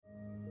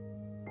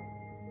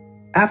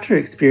After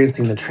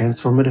experiencing the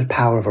transformative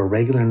power of a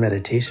regular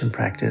meditation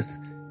practice,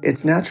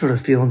 it's natural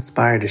to feel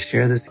inspired to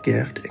share this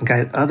gift and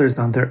guide others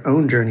on their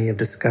own journey of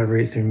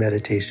discovery through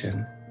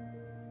meditation.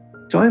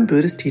 Join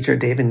Buddhist teacher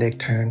David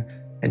Nichtern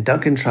and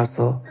Duncan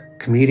Trussell,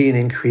 comedian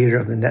and creator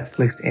of the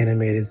Netflix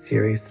animated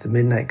series The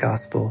Midnight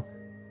Gospel,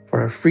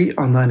 for a free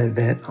online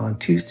event on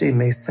Tuesday,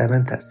 May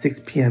 7th at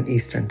 6 p.m.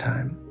 Eastern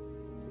Time.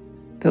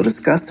 They'll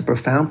discuss the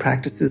profound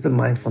practices of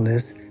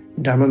mindfulness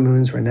in Dharma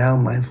Moon's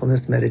renowned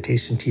mindfulness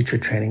meditation teacher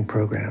training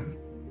program.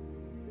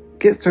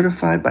 Get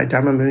certified by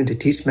Dharma Moon to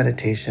teach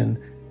meditation,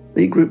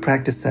 lead group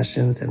practice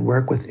sessions, and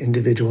work with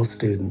individual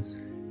students.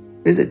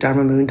 Visit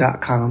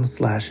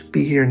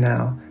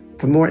dharmamoon.com/BeHereNow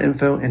for more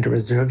info and to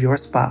reserve your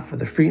spot for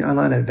the free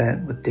online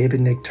event with David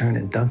Nichtern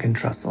and Duncan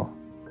Trussell.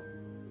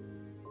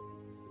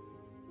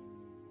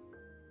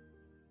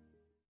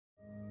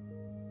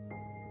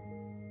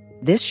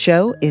 This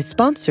show is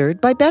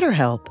sponsored by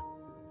BetterHelp.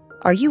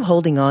 Are you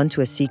holding on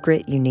to a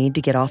secret you need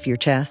to get off your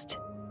chest?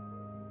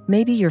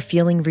 Maybe you're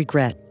feeling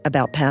regret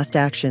about past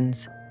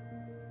actions.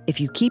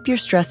 If you keep your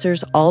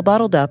stressors all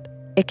bottled up,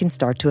 it can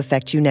start to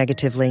affect you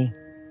negatively.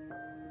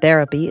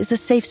 Therapy is a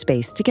safe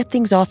space to get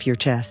things off your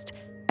chest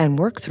and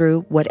work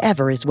through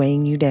whatever is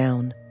weighing you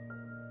down.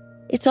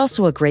 It's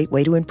also a great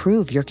way to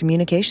improve your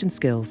communication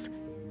skills,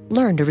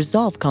 learn to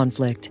resolve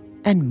conflict,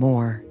 and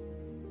more.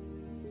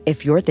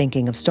 If you're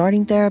thinking of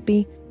starting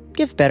therapy,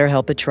 give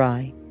BetterHelp a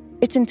try.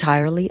 It's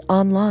entirely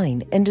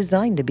online and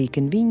designed to be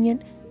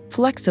convenient,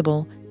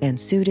 flexible, and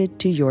suited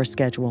to your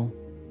schedule.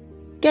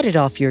 Get it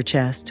off your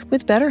chest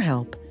with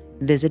BetterHelp.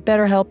 Visit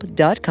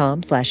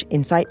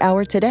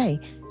BetterHelp.com/InsightHour today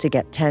to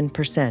get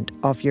 10%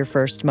 off your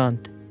first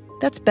month.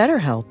 That's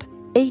BetterHelp,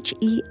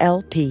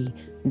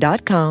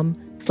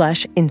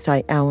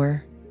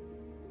 HELP.com/InsightHour.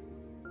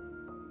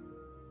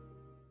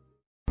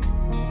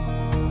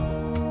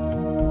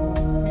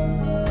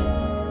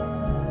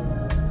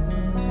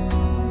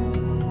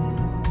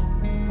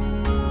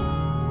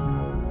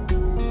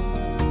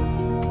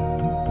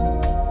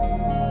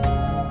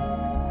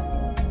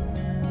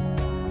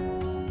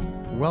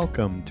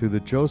 Welcome to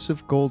the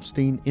Joseph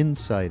Goldstein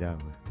Insight Hour.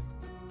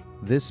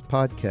 This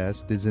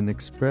podcast is an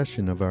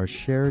expression of our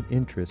shared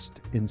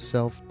interest in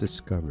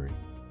self-discovery.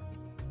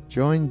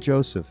 Join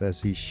Joseph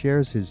as he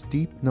shares his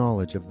deep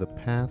knowledge of the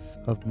path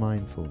of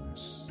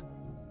mindfulness.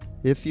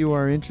 If you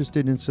are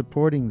interested in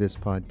supporting this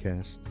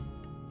podcast,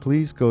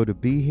 please go to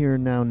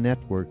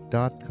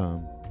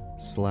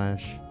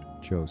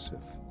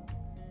BeHereNowNetwork.com/Joseph.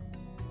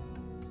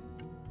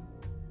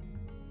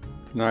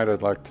 Tonight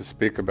I'd like to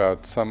speak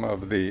about some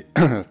of the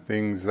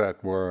things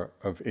that were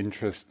of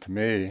interest to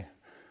me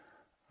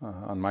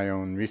on my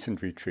own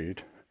recent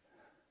retreat,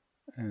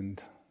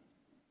 and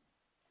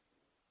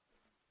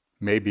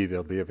maybe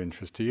they'll be of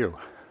interest to you.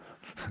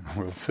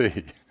 We'll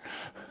see.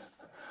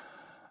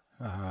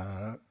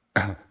 I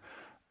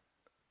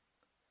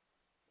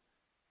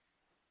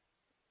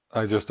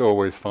just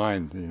always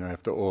find,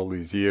 after all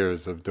these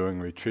years of doing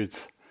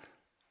retreats,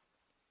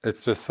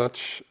 it's just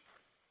such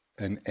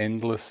an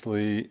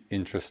endlessly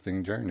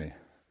interesting journey.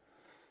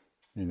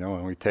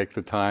 When we take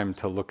the time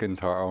to look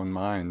into our own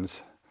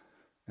minds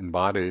and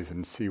bodies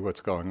and see what's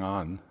going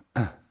on.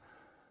 And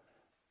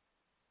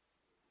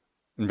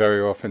very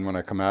often when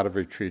I come out of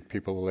retreat,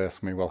 people will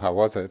ask me, well, how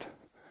was it?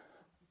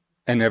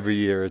 And every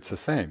year it's the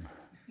same.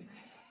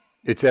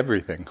 It's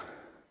everything.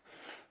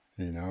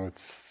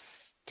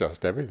 It's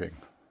just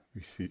everything.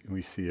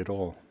 We see it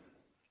all.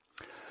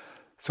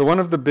 So one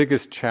of the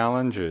biggest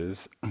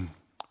challenges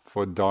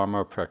for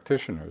Dharma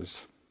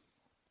practitioners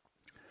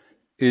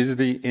is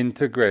the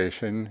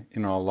integration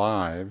in our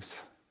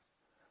lives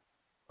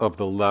of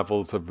the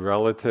levels of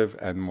relative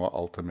and more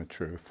ultimate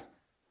truth.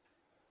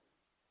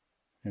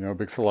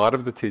 Because a lot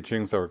of the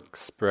teachings are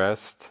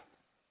expressed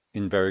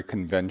in very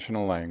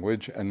conventional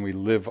language, and we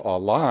live our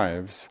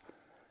lives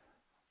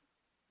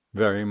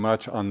very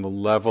much on the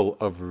level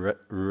of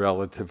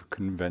relative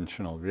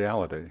conventional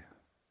reality.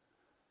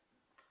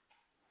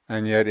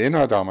 And yet in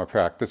our Dharma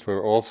practice,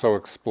 we're also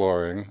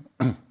exploring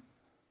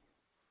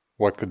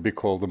what could be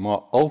called the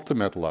more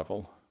ultimate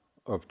level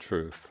of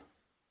truth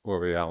or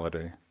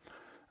reality.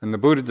 And the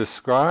Buddha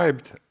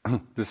described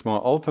this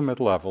more ultimate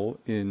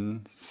level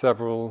in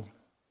several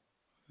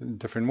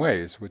different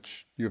ways,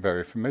 which you're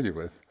very familiar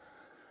with.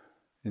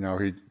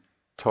 He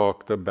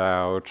talked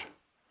about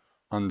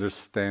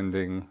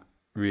understanding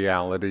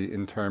reality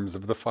in terms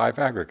of the five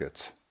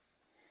aggregates.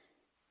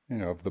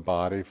 Of the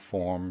body,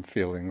 form,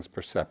 feelings,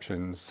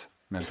 perceptions,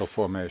 mental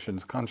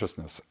formations,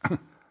 consciousness.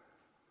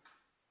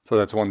 So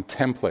that's one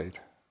template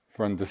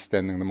for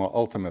understanding the more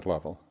ultimate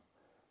level.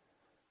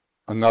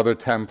 Another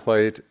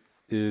template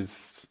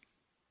is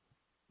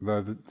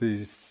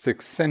the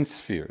six sense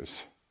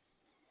spheres.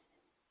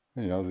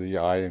 The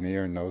eye and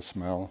ear, nose,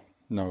 smell,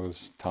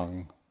 nose,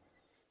 tongue,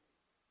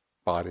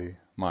 body,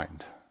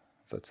 mind.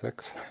 Is that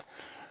six?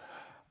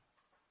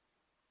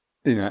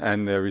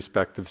 And their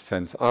respective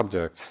sense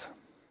objects.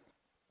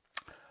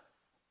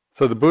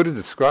 So the Buddha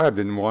described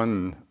in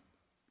one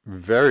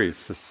very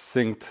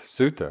succinct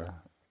sutta,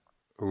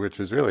 which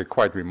is really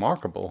quite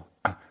remarkable,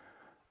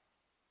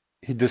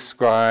 he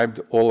described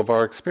all of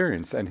our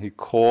experience, and he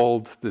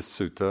called this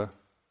sutta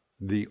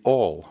the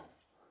all.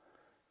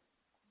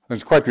 And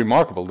it's quite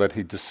remarkable that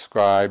he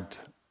described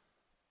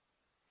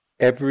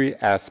every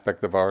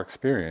aspect of our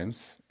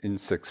experience in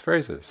 6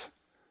 phrases.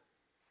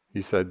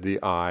 He said the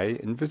eye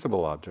in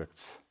visible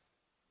objects,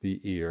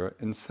 the ear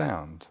in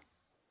sound,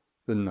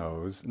 the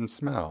nose in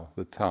smell,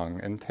 the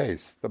tongue in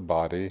taste, the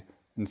body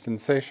in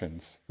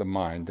sensations, the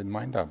mind in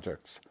mind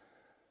objects.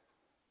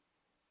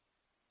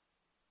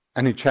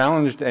 And he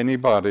challenged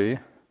anybody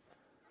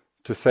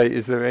to say,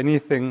 is there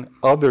anything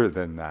other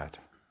than that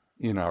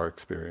in our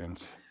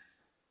experience?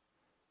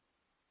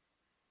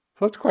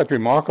 So it's quite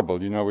remarkable.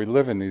 We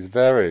live in these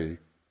very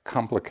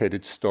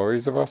complicated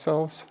stories of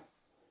ourselves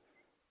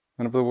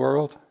and of the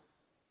world,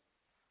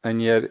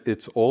 and yet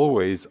it's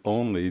always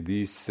only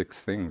these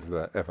 6 things that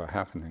are ever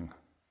happening.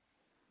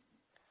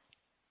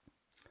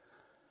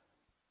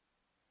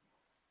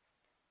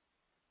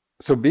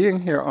 So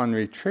being here on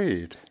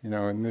retreat,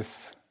 in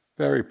this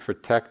very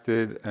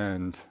protected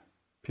and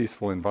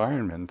peaceful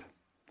environment,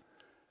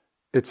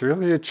 it's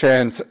really a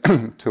chance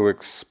to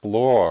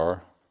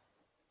explore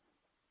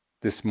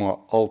this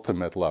more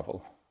ultimate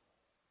level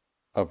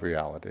of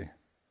reality,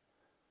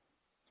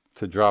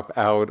 to drop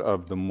out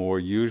of the more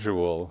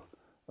usual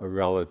or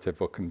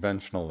relative or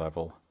conventional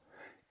level.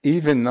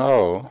 Even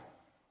though,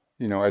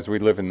 as we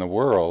live in the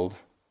world,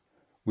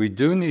 we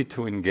do need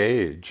to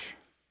engage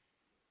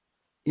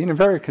in a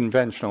very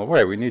conventional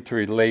way. We need to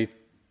relate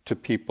to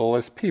people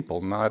as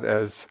people, not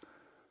as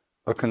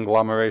a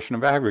conglomeration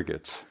of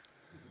aggregates,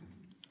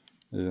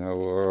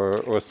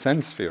 or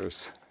sense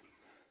spheres.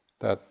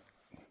 That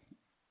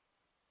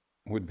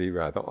would be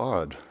rather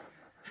odd.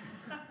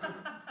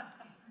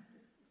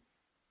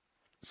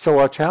 So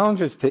our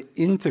challenge is to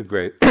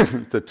integrate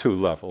the 2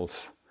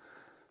 levels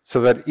so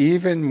that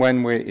even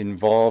when we're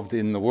involved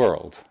in the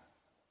world,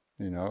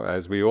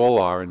 as we all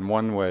are in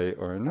one way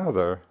or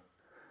another,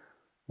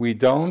 we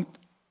don't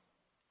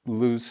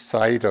lose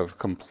sight of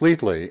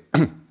completely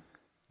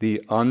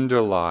the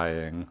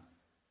underlying,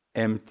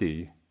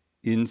 empty,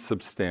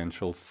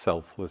 insubstantial,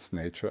 selfless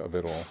nature of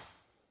it all.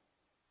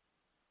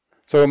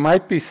 So it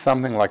might be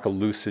something like a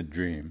lucid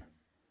dream.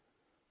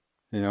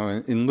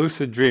 In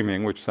lucid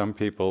dreaming, which some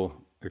people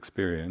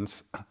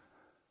experience,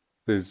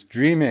 there's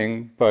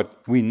dreaming,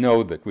 but we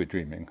know that we're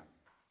dreaming.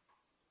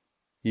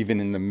 Even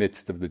in the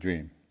midst of the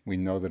dream, we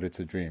know that it's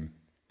a dream.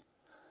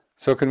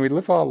 So can we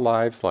live our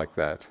lives like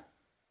that?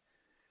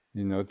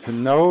 To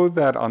know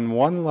that on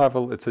one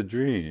level it's a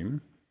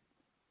dream,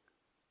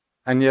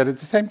 and yet at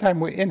the same time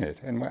we're in it,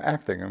 and we're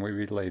acting, and we're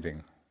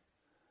relating.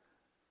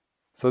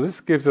 So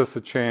this gives us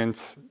a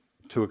chance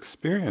to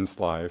experience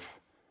life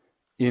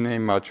in a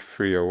much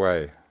freer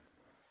way.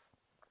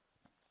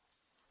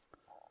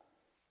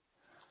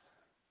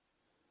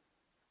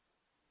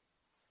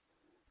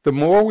 The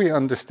more we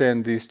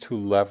understand these 2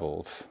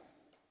 levels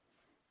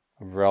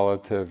of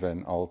relative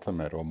and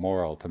ultimate, or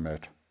more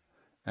ultimate,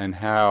 and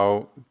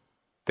how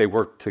they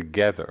work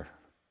together,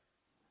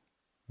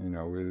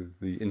 with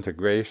the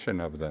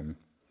integration of them,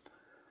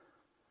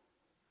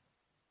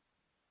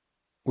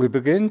 we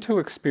begin to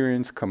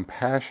experience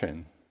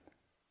compassion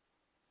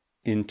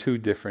in 2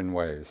 different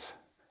ways.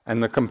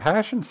 And the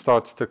compassion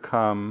starts to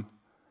come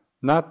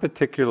not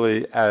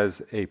particularly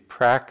as a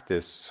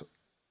practice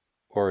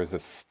or as a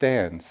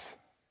stance,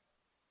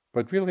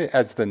 but really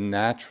as the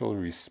natural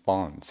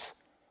response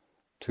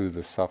to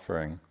the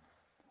suffering.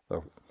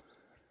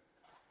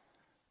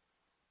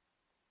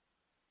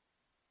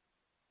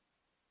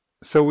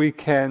 So we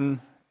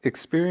can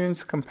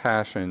experience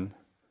compassion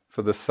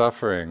for the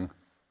suffering,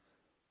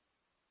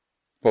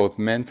 both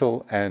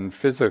mental and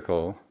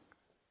physical,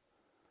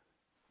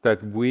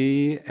 that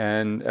we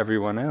and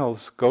everyone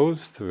else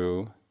goes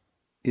through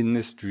in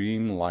this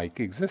dream-like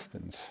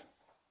existence.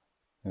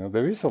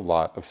 There is a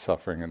lot of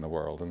suffering in the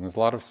world, and there's a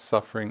lot of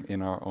suffering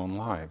in our own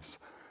lives.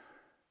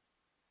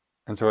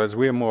 And so as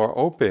we are more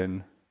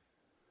open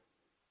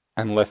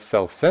and less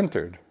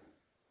self-centered,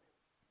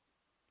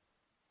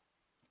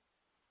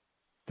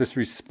 this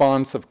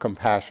response of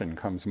compassion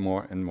comes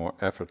more and more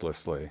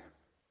effortlessly.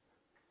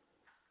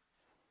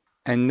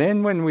 And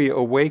then when we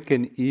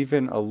awaken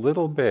even a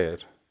little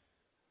bit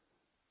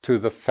to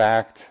the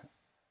fact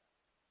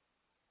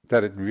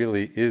that it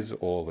really is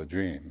all a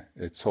dream,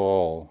 it's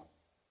all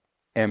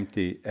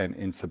empty and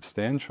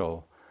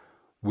insubstantial,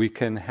 we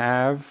can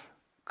have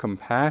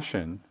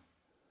compassion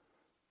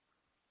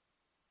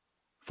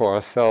for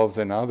ourselves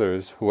and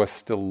others who are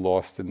still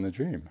lost in the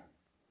dream.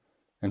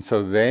 And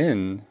so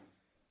then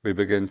we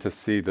begin to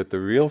see that the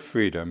real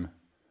freedom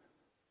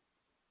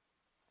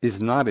is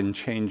not in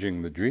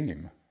changing the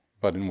dream,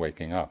 but in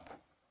waking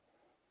up.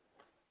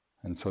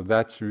 And so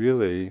that's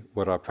really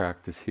what our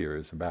practice here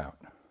is about.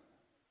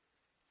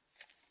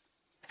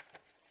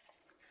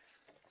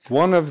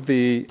 One of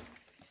the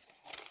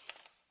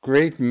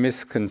great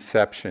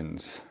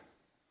misconceptions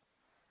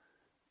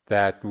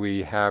that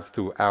we have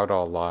throughout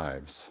our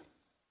lives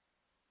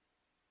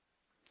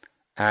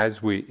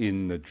as we're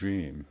in the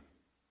dream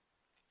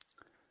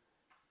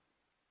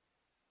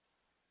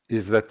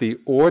is that the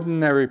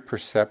ordinary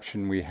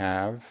perception we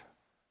have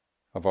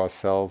of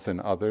ourselves and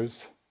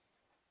others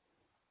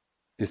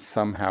is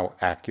somehow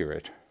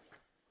accurate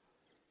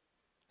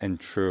and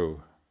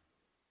true.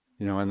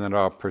 And that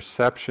our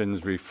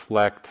perceptions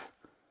reflect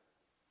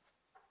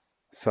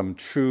some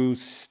true,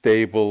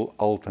 stable,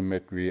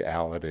 ultimate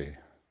reality.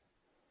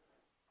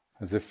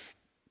 As if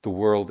the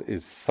world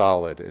is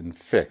solid and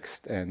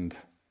fixed and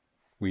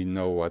we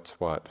know what's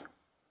what.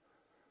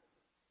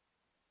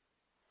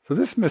 So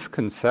this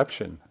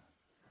misconception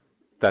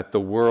that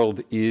the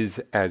world is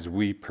as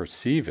we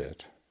perceive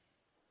it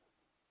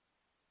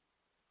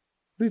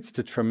leads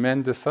to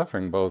tremendous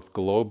suffering, both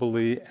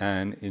globally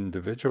and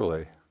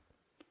individually.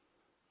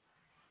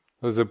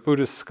 There's a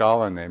Buddhist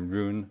scholar named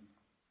Rune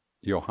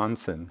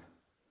Johansson,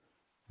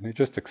 and he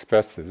just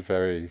expressed this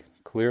very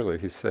clearly.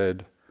 He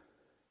said,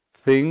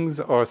 "Things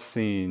are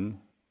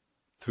seen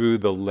through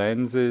the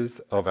lenses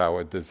of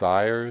our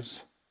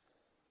desires,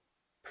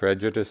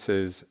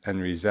 prejudices,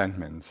 and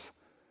resentments,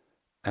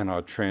 and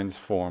are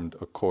transformed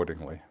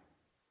accordingly."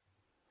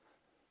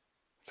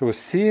 So we're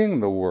seeing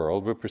the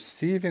world, we're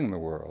perceiving the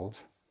world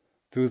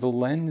through the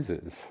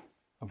lenses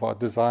of our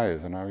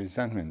desires and our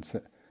resentments,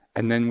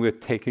 and then we're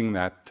taking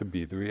that to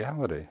be the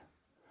reality.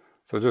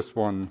 So just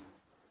one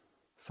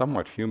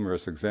somewhat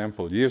humorous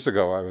example. Years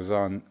ago I was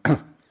on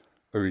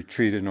a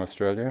retreat in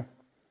Australia,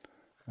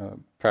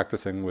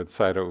 practicing with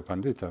Sayadaw U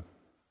Pandita.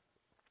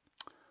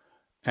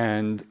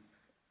 And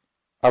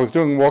I was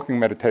doing walking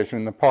meditation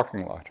in the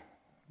parking lot,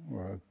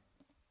 where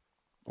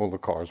all the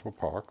cars were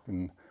parked.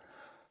 And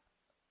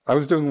I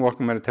was doing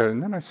walking meditation,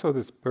 and then I saw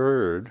this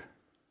bird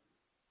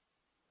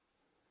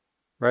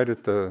right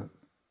at the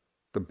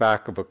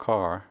back of a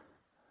car,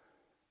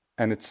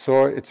 and it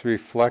saw its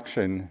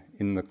reflection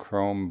in the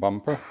chrome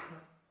bumper.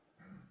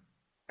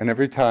 And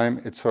every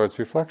time it saw its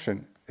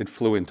reflection, it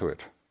flew into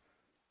it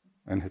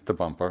and hit the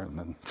bumper and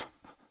then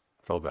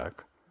fell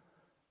back.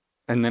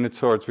 And then it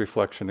saw its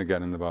reflection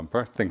again in the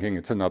bumper, thinking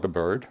it's another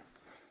bird,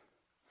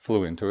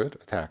 flew into it,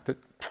 attacked it,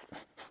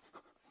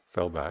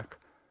 fell back.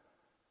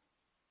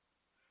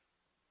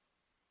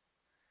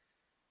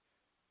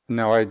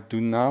 Now, I do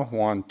not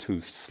want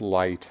to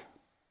slight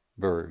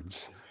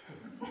birds,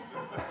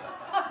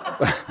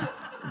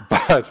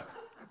 but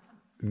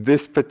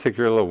this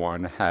particular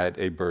one had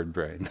a bird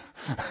brain.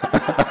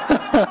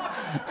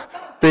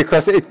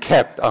 Because it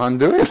kept on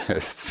doing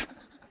this.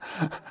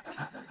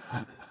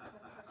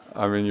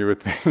 I mean, you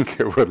would think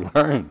it would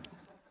learn.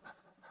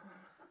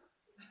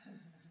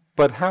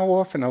 But how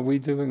often are we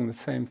doing the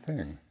same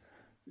thing?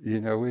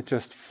 We're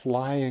just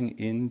flying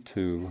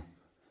into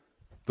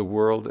the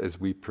world as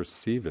we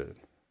perceive it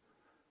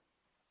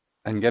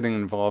and getting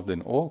involved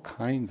in all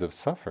kinds of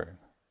suffering.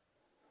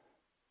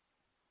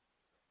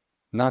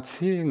 Not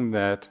seeing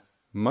that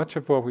much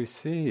of what we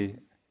see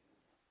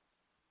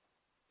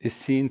is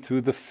seen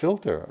through the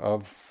filter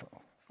of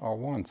our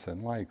wants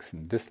and likes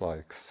and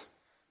dislikes.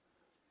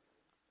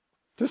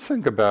 Just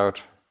think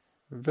about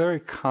a very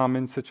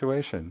common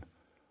situation.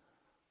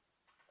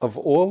 Of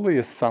all the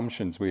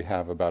assumptions we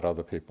have about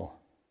other people,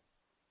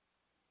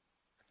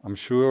 I'm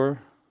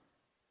sure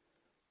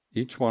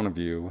each one of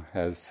you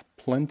has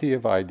plenty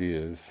of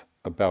ideas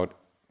about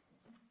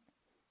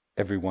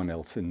everyone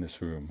else in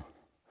this room.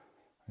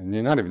 And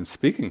you're not even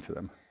speaking to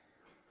them.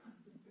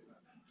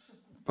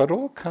 But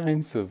all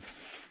kinds of,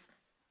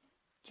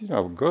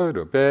 good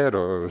or bad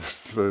or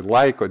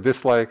like or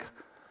dislike.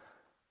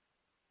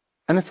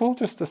 And it's all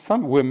just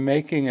we're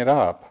making it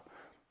up.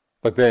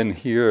 But then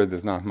here,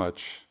 there's not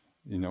much,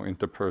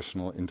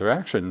 interpersonal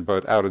interaction.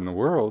 But out in the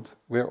world,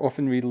 we're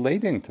often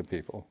relating to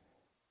people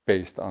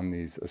based on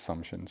these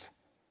assumptions.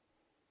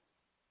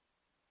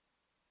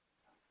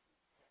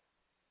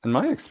 And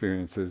my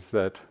experience is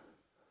that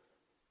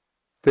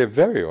they're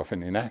very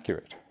often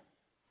inaccurate.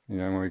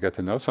 When we get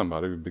to know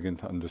somebody, we begin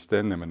to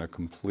understand them in a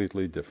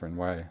completely different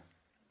way.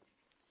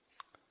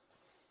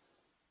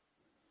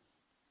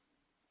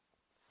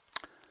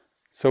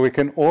 So we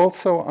can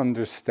also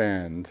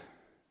understand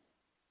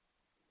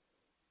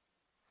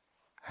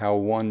how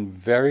one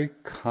very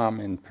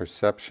common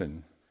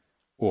perception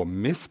or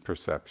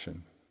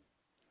misperception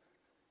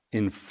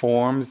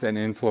informs and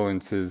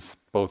influences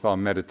both our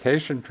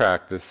meditation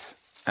practice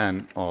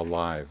and our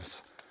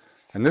lives.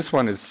 And this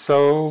one is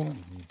so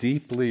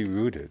deeply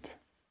rooted.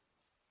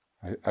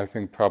 I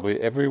think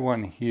probably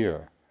everyone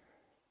here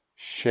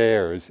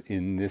shares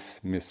in this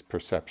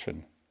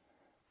misperception.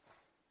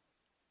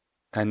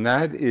 And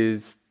that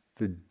is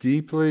the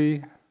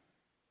deeply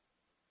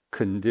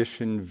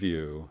conditioned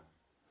view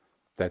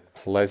that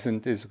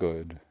pleasant is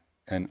good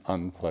and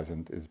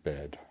unpleasant is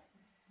bad.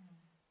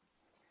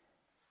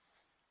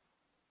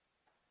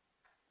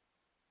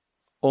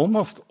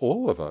 Almost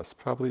all of us,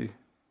 probably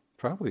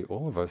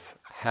all of us,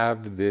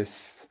 have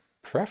this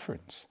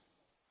preference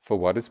for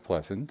what is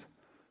pleasant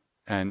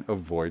and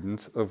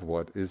avoidance of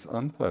what is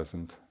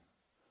unpleasant.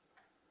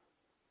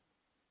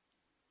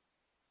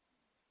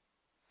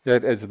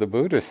 Yet, as the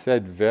Buddha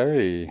said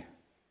very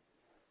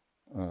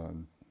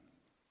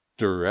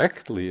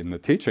directly in the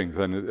teachings,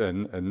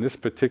 and this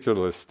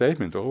particular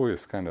statement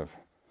always kind of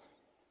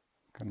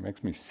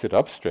makes me sit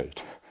up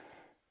straight.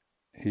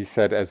 He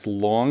said, as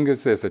long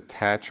as there's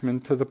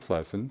attachment to the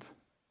pleasant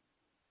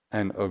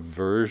and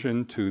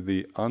aversion to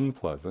the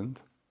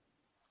unpleasant,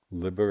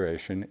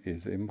 liberation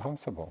is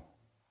impossible.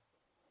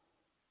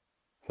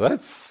 So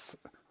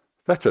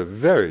that's a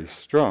very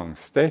strong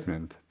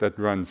statement that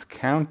runs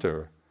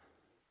counter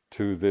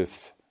to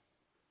this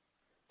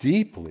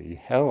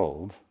deeply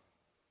held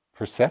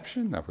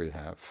perception that we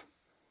have.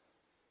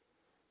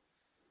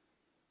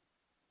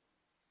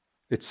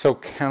 It's so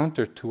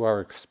counter to our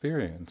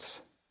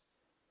experience.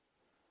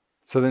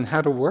 So then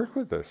how to work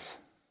with this?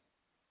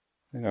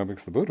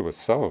 Because the Buddha was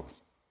so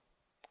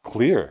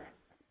clear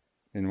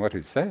in what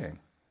he's saying.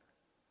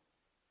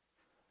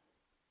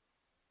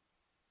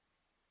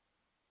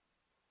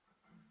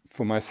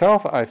 For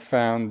myself, I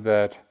found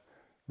that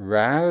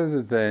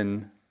rather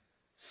than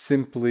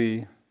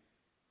simply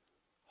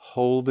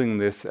holding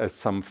this as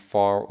some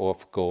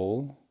far-off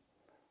goal,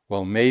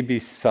 well, maybe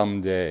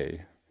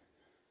someday,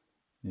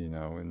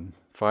 in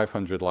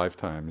 500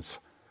 lifetimes,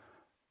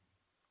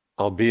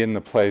 I'll be in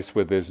the place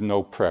where there's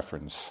no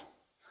preference,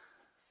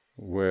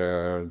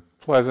 where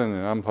pleasant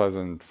and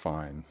unpleasant,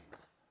 fine.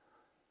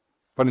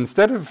 But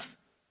instead of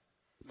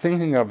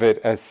thinking of it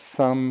as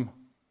some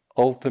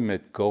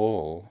ultimate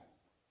goal,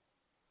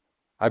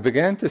 I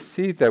began to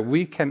see that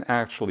we can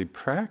actually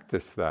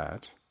practice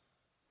that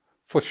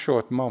for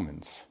short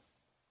moments.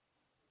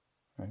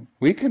 Right?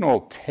 We can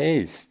all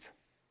taste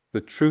the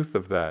truth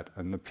of that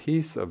and the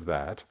peace of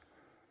that,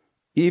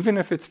 even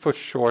if it's for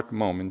short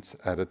moments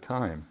at a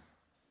time.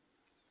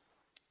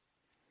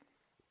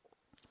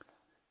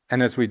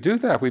 And as we do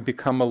that, we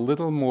become a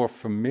little more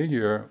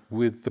familiar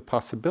with the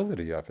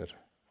possibility of it.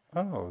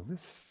 Oh,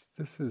 this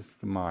is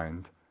the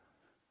mind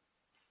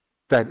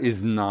that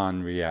is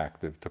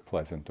non-reactive to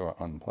pleasant or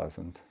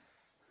unpleasant.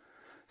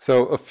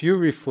 So a few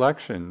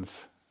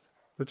reflections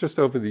that just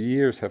over the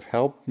years have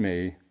helped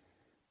me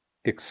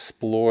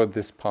explore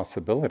this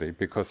possibility,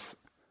 because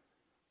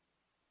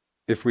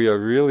if we are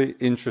really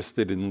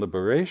interested in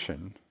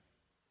liberation,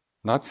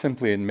 not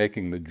simply in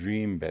making the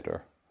dream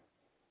better,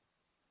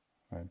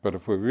 right, but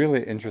if we're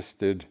really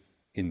interested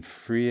in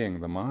freeing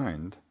the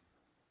mind,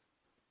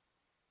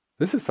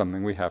 this is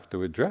something we have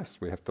to address,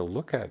 we have to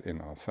look at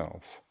in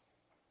ourselves.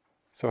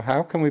 So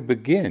how can we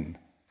begin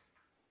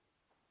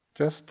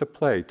just to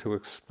play, to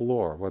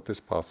explore what this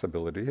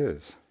possibility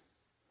is?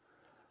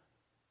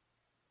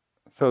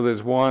 So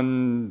there's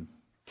one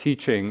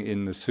teaching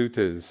in the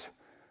suttas,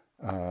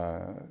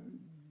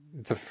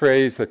 it's a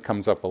phrase that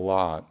comes up a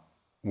lot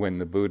when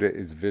the Buddha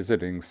is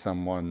visiting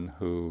someone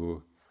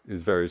who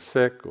is very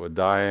sick or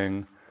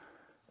dying,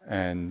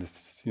 and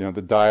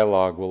the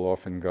dialogue will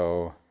often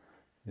go,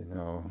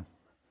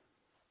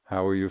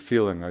 how are you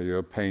feeling? Are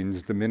your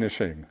pains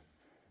diminishing?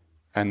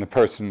 And the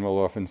person will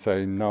often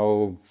say,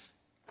 no,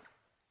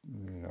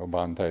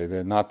 Bhante,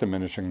 they're not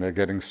diminishing, they're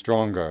getting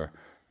stronger.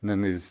 And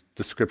then these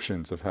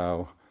descriptions of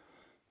how,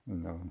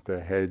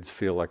 their heads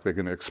feel like they're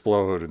going to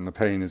explode and the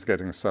pain is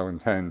getting so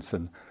intense.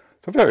 And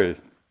so very,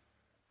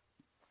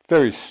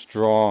 very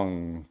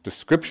strong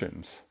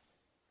descriptions,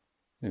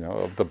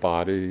 of the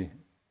body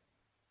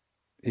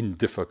in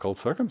difficult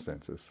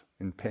circumstances,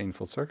 in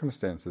painful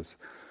circumstances.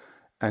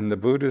 And the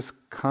Buddha's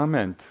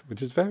comment,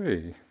 which is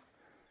very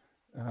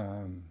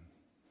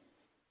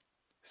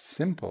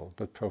simple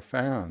but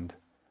profound,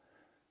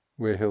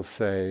 where he'll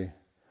say,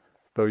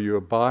 though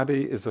your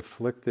body is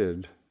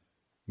afflicted,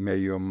 may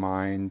your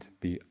mind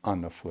be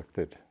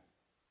unafflicted.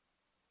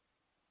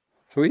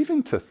 So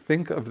even to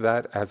think of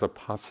that as a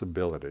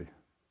possibility.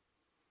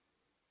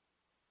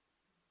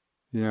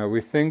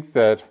 We think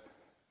that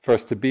for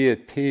us to be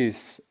at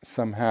peace,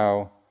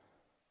 somehow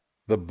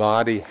the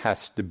body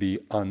has to be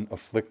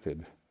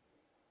unafflicted.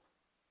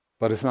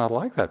 But it's not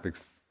like that,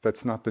 because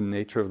that's not the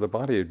nature of the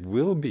body. It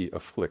will be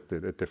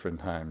afflicted at different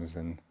times,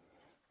 and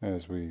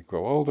as we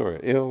grow older, or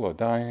ill, or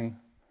dying.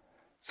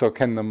 So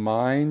can the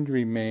mind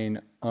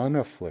remain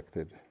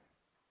unafflicted,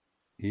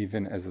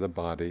 even as the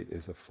body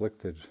is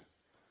afflicted?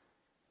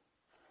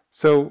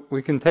 So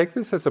we can take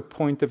this as a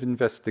point of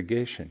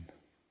investigation.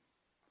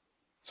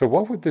 So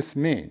what would this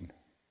mean?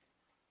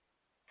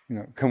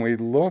 Can we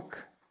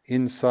look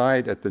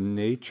inside at the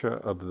nature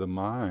of the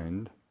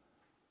mind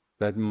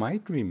that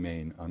might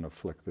remain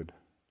unafflicted?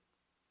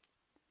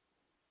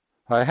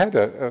 I had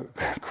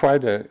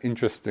quite an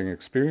interesting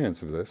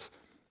experience of this.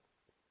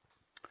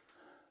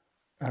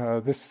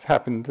 This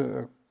happened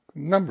a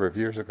number of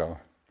years ago.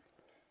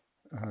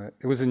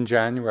 It was in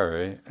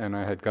January, and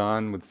I had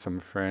gone with some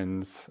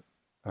friends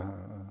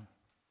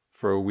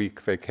for a week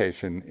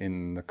vacation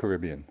in the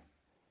Caribbean.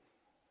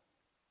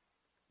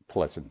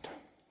 Pleasant.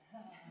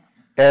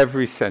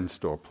 Every sense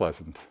door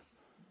pleasant.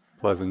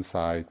 Pleasant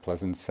sight,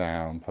 pleasant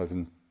sound,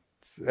 pleasant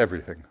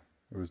everything.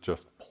 It was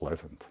just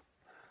pleasant.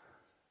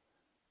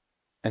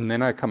 And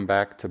then I come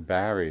back to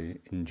Barrie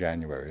in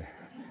January.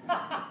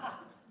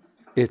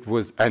 It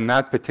was, and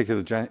that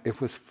particular January,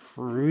 it was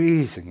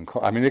freezing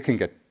cold. I mean, it can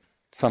get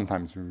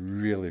sometimes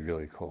really,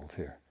 really cold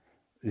here.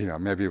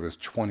 maybe it was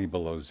 20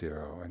 below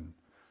zero and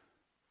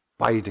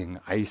biting,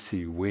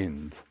 icy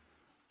wind.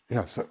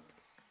 So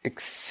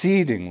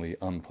exceedingly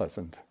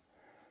unpleasant.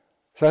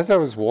 So as I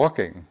was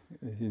walking,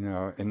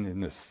 in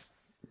this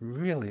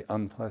really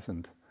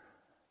unpleasant,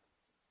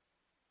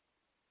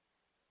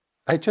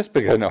 I just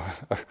began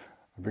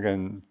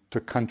to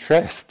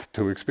contrast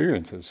two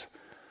experiences.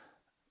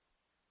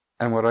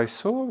 And what I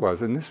saw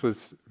was, and this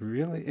was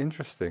really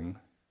interesting,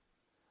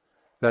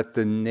 that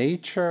the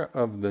nature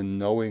of the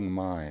knowing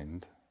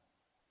mind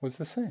was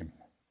the same.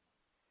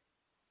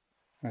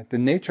 Right? The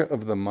nature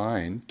of the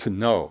mind to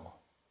know,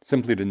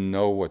 simply to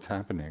know what's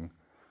happening,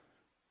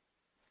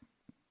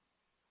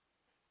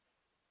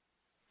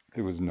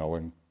 it was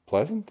knowing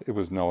pleasant, it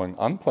was knowing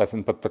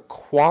unpleasant, but the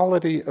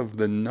quality of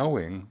the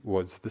knowing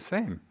was the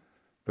same.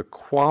 The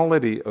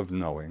quality of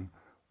knowing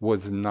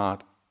was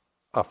not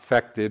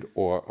affected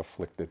or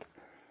afflicted.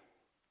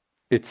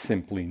 It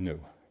simply knew.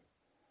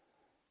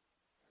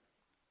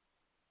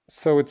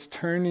 So it's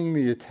turning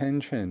the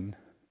attention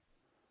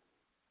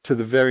to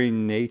the very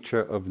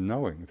nature of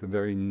knowing, the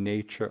very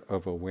nature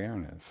of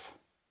awareness.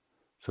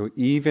 So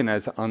even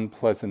as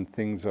unpleasant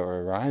things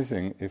are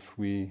arising, if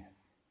we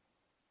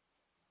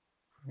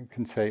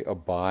can say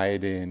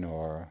abide in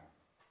or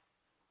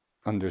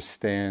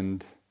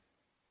understand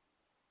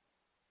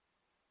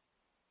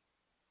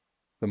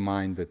the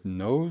mind that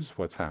knows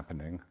what's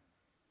happening,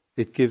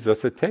 it gives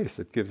us a taste,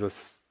 it gives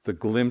us the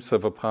glimpse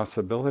of a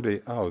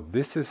possibility. Oh,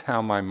 this is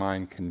how my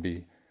mind can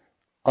be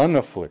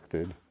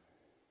unafflicted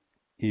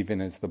even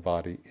as the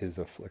body is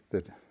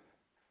afflicted.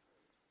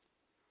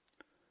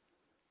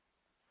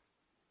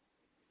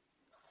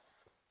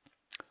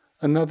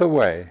 Another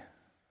way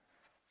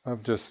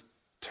of just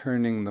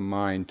turning the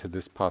mind to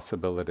this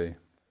possibility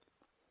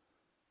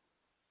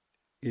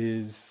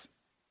is,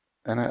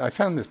 and I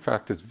found this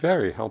practice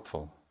very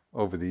helpful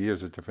over the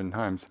years at different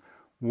times,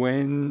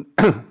 when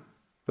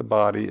the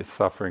body is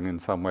suffering in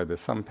some way,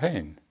 there's some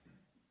pain,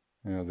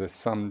 there's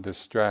some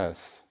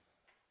distress,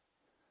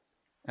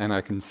 and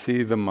I can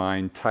see the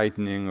mind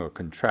tightening or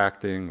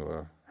contracting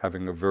or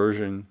having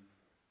aversion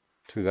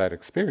to that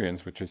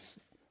experience, which is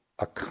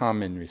a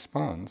common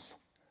response.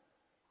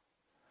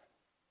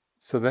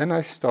 So then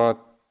I start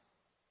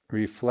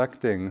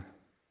reflecting,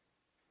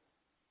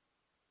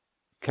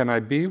 can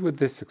I be with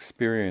this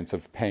experience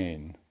of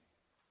pain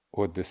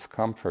or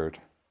discomfort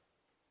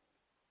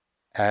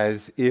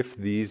as if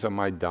these are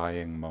my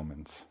dying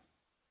moments?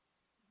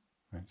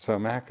 Right? So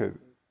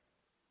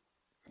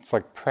it's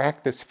like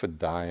practice for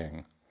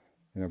dying.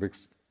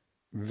 Because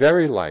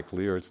very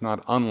likely, or it's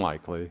not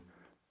unlikely,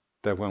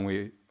 that when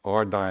we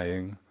are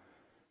dying,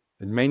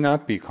 it may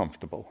not be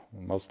comfortable.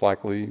 Most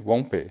likely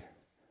won't be.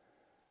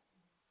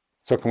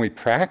 So can we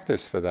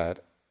practice for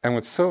that? And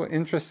what's so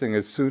interesting,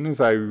 as soon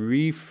as I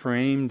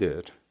reframed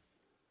it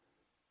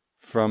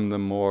from the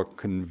more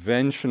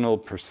conventional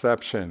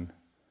perception,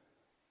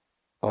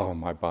 oh,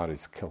 my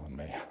body's killing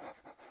me,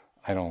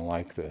 I don't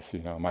like this,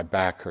 my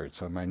back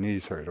hurts or my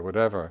knees hurt or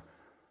whatever,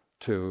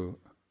 to,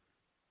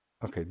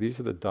 okay, these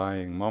are the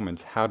dying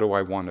moments, how do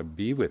I want to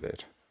be with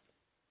it?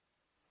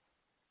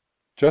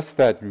 Just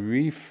that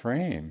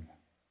reframe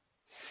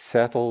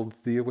settled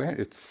the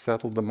awareness, it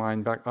settled the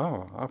mind back,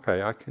 oh,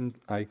 okay,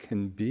 I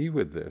can be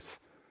with this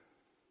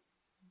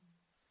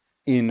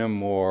in a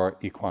more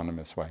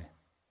equanimous way.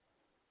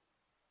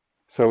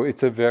 So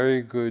it's a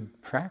very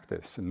good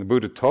practice, and the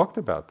Buddha talked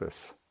about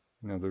this,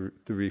 the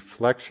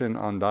reflection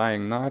on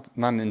dying, not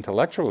an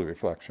intellectual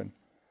reflection,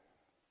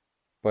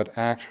 but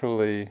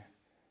actually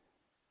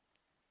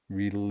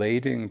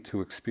relating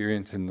to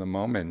experience in the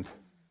moment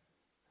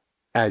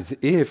as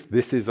if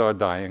this is our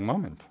dying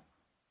moment.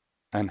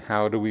 And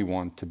how do we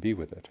want to be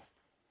with it?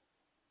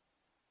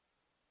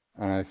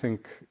 And I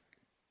think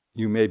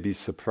you may be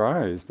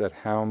surprised at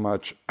how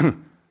much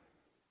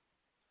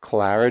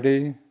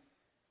clarity,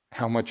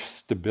 how much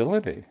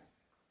stability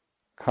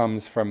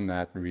comes from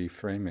that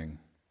reframing.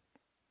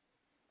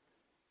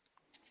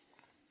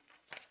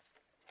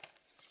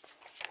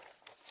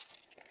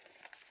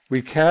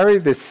 We carry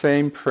this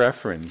same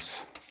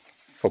preference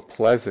for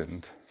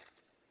pleasant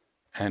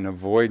and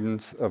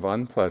avoidance of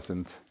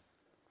unpleasant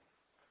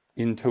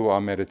into our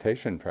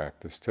meditation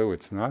practice too.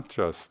 It's not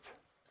just,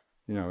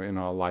 in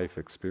our life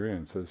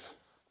experiences.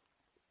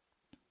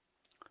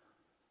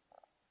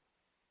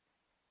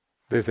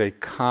 There's a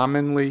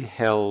commonly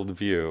held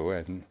view,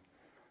 and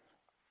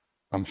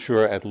I'm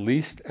sure at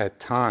least at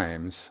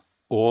times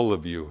all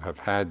of you have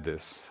had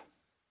this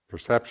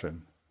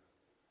perception,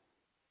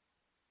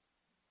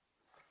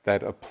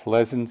 that a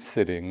pleasant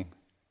sitting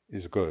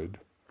is good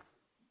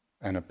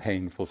and a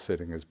painful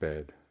sitting is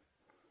bad.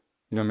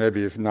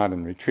 Maybe if not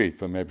in retreat,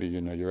 but maybe,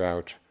 you're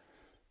out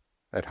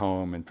at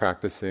home and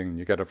practicing, and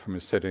you get up from a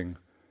sitting,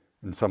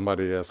 and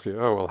somebody asks you,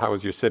 oh, well, how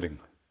was your sitting?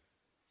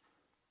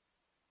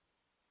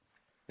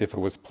 If it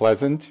was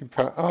pleasant, you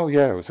probably, oh,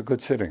 yeah, it was a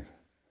good sitting.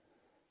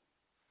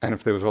 And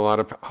if there was a lot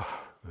of,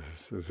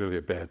 this was really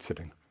a bad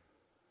sitting.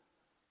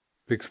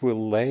 Because we're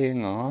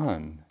laying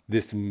on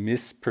this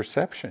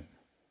misperception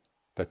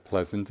that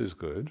pleasant is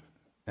good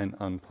and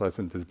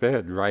unpleasant is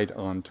bad right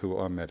onto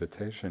our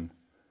meditation.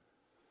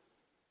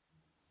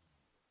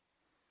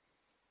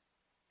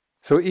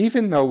 So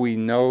even though we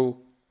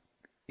know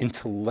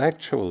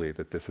intellectually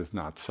that this is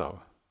not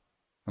so,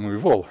 and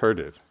we've all heard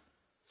it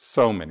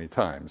so many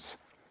times,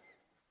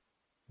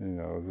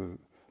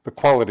 the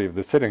quality of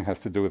the sitting has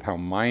to do with how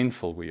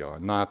mindful we are,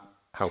 not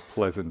how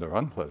pleasant or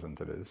unpleasant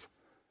it is.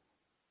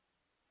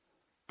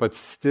 But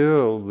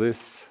still,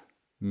 this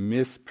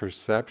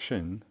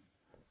misperception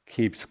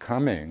keeps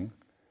coming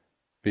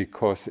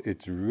because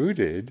it's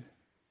rooted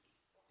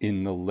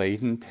in the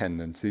latent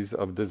tendencies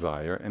of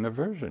desire and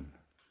aversion.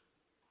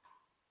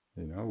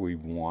 We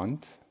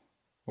want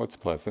what's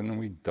pleasant and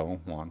we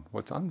don't want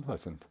what's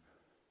unpleasant.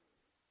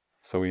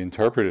 So we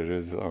interpret it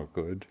as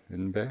good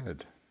and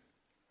bad.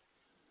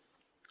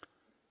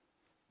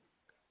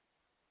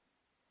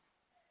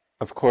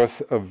 Of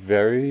course, a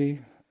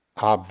very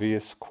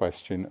obvious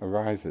question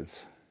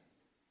arises.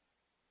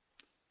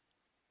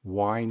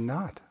 Why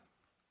not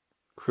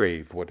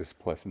crave what is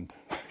pleasant?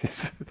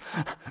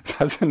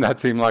 Doesn't that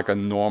seem like a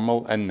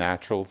normal and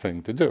natural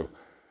thing to do?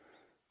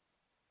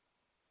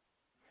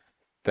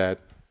 That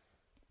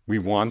we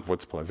want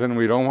what's pleasant and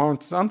we don't want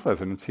what's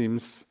unpleasant. It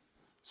seems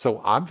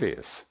so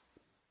obvious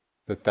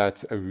that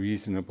that's a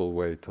reasonable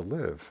way to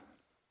live.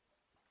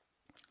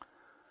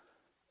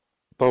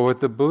 But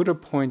what the Buddha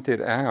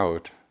pointed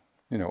out,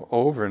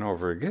 over and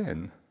over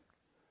again,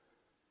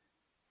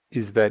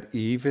 is that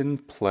even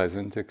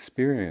pleasant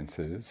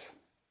experiences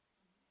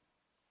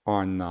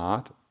are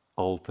not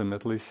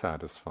ultimately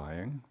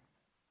satisfying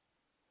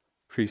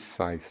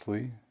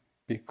precisely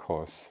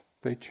because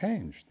they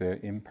change. They're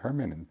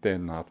impermanent. They're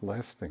not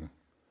lasting.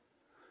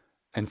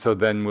 And so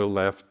then we're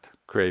left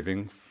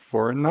craving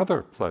for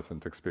another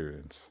pleasant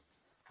experience,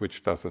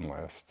 which doesn't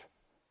last.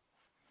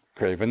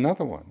 Crave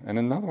another one and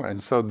another one.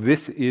 And so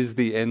this is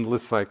the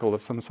endless cycle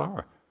of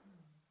samsara.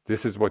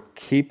 This is what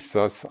keeps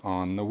us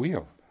on the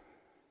wheel.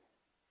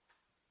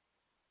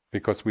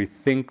 Because we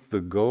think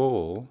the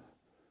goal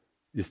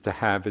is to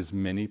have as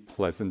many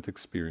pleasant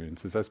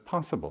experiences as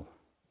possible.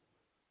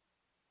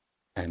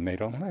 And they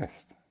don't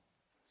last.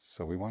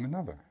 So we want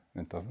another,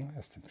 and it doesn't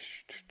last.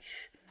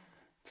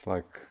 It's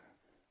like,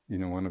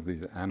 one of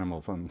these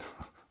animals on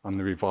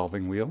the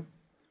revolving wheel.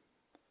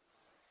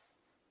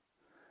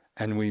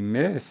 And we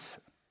miss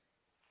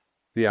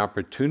the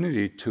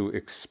opportunity to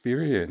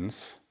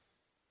experience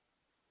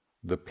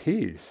the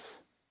peace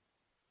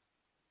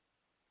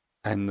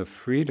and the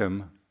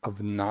freedom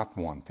of not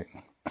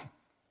wanting.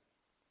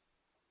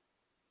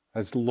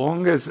 As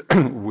long as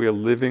we're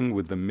living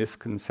with the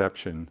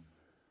misconception,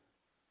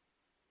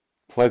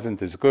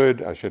 pleasant is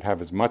good, I should have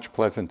as much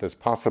pleasant as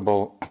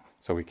possible,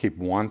 so we keep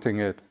wanting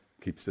it,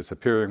 keeps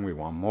disappearing, we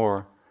want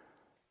more.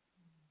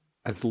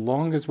 As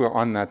long as we're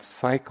on that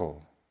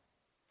cycle,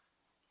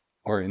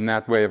 or in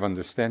that way of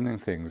understanding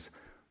things,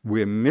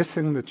 we're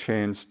missing the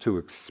chance to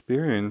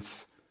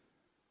experience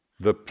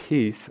the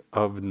peace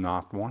of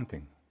not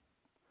wanting.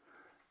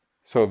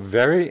 So a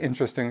very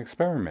interesting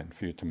experiment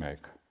for you to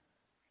make.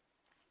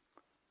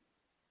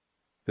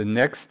 The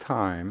next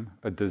time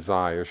a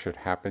desire should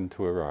happen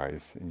to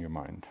arise in your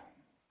mind,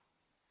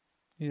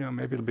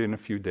 maybe it'll be in a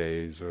few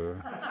days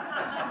or...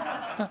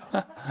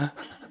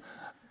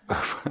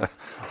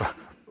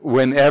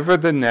 Whenever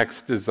the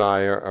next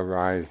desire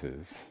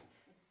arises,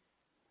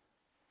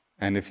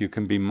 and if you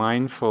can be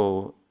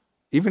mindful,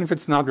 even if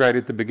it's not right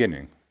at the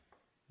beginning,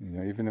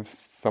 even if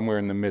somewhere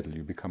in the middle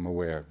you become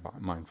aware,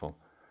 mindful,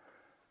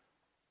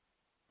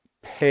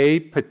 pay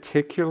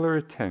particular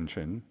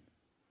attention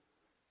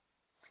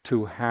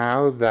to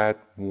how that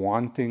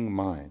wanting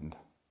mind,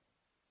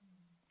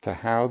 to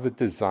how the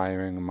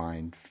desiring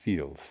mind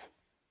feels,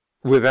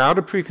 without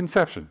a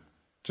preconception.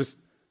 Just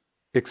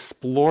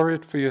explore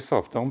it for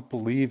yourself. Don't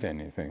believe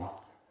anything.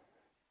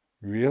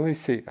 Really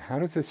see, how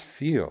does this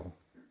feel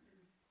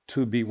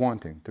to be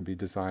wanting, to be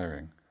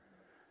desiring?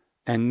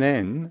 And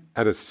then,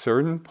 at a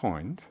certain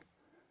point,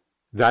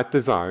 that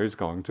desire is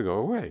going to go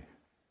away.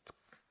 It's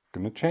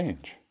going to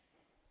change.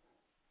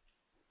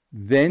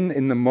 Then,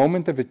 in the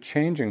moment of it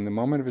changing, the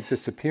moment of it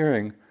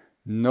disappearing,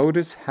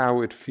 notice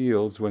how it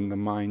feels when the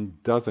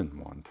mind doesn't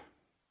want.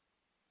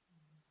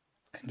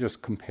 And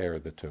just compare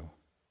the two.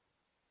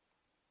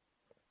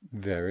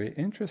 Very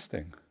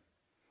interesting.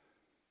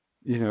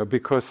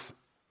 Because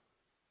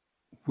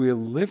we're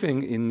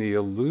living in the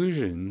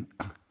illusion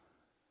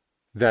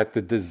that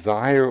the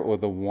desire or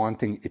the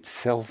wanting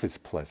itself is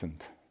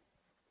pleasant.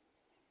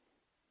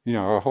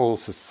 Our whole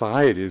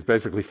society is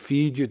basically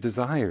feed your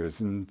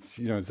desires, and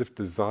as if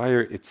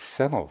desire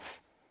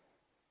itself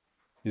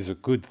is a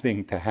good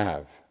thing to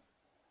have.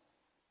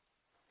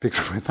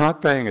 Because we're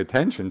not paying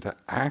attention to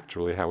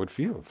actually how it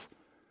feels.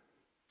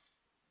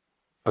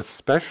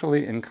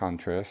 Especially in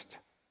contrast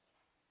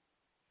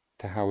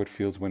to how it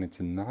feels when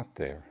it's not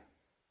there.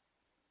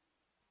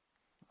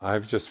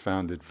 I've just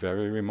found it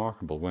very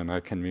remarkable. When I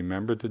can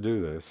remember to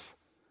do this,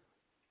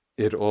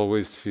 it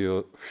always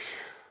feels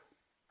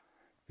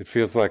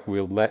like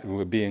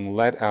we're being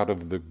let out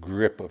of the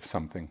grip of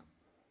something.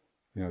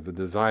 The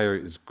desire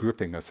is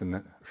gripping us,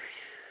 and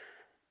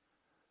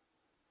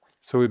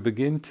So we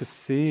begin to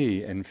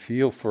see and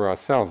feel for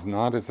ourselves,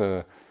 not as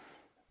an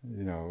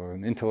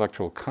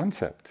intellectual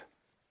concept.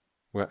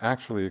 We're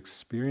actually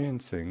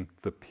experiencing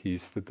the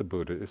peace that the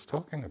Buddha is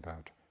talking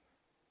about.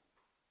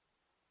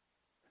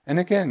 And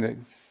again,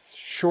 it's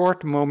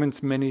short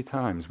moments many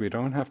times. We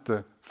don't have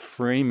to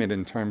frame it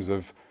in terms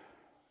of,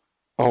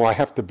 oh, I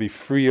have to be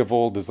free of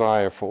all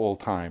desire for all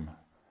time.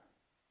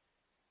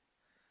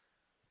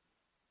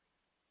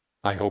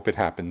 I hope it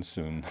happens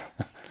soon,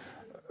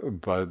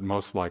 but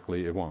most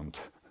likely it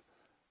won't.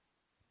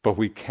 But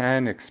we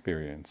can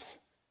experience,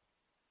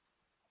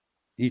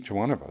 each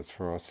one of us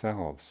for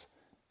ourselves,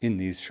 in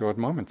these short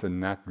moments,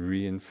 and that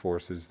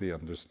reinforces the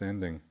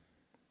understanding.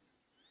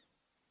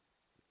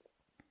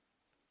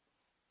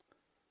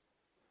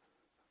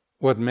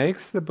 What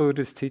makes the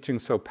Buddha's teaching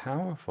so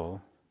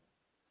powerful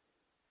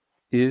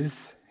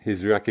is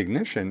his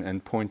recognition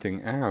and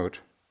pointing out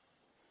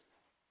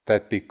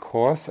that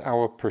because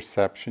our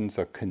perceptions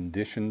are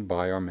conditioned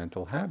by our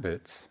mental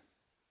habits,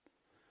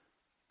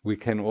 we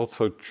can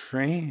also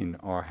train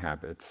our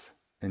habits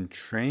and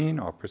train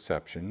our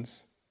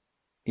perceptions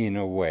in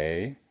a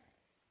way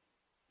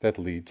that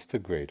leads to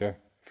greater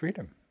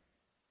freedom,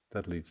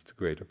 that leads to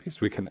greater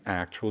peace. We can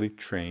actually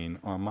train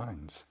our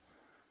minds.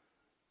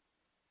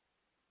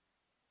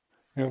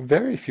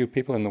 Very few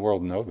people in the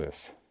world know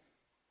this,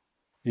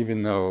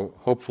 even though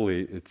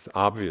hopefully it's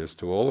obvious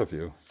to all of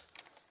you.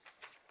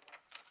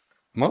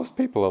 Most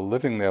people are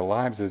living their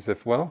lives as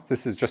if, well,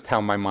 this is just how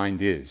my mind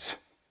is.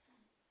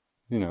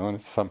 And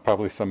it's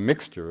probably some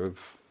mixture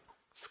of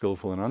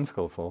skillful and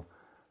unskillful.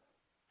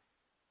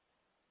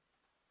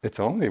 It's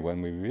only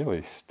when we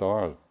really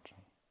start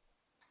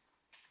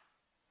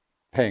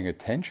paying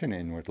attention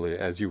inwardly,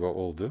 as you are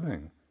all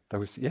doing,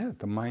 that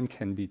the mind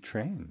can be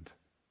trained.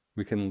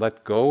 We can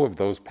let go of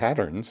those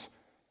patterns,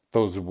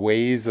 those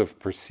ways of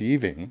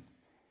perceiving,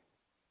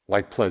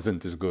 like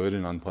pleasant is good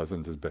and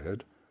unpleasant is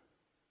bad.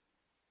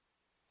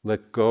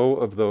 Let go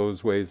of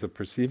those ways of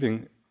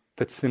perceiving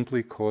that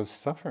simply cause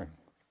suffering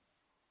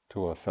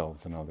to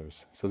ourselves and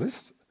others. So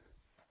this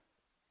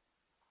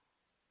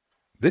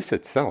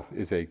itself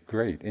is a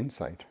great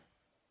insight,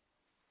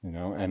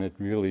 and it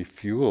really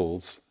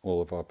fuels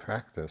all of our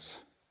practice.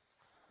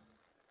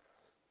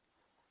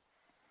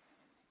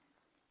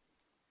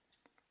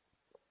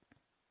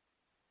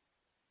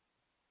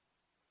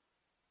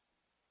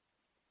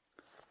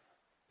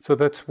 So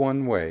that's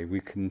one way we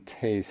can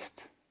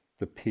taste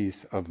the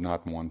peace of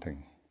not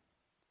wanting,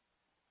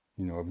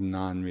 of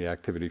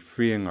non-reactivity,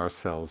 freeing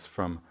ourselves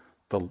from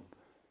the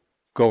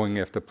going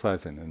after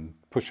pleasant and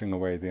pushing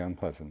away the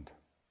unpleasant.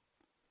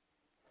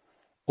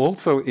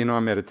 Also, in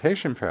our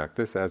meditation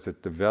practice, as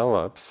it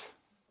develops,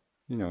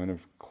 in a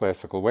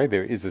classical way,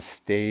 there is a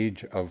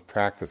stage of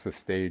practice, a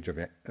stage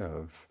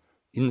of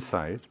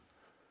insight,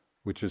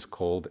 which is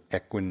called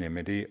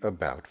equanimity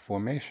about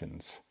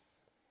formations.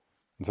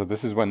 And so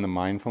this is when the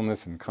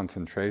mindfulness and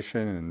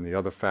concentration and the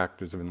other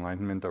factors of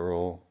enlightenment are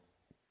all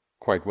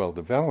quite well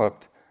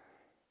developed,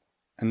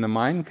 and the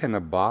mind can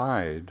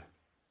abide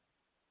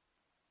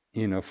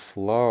in a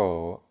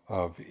flow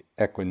of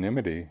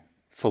equanimity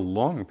for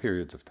long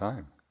periods of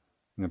time.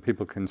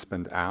 People can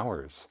spend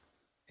hours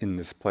in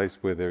this place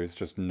where there is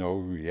just no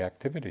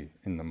reactivity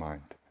in the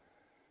mind.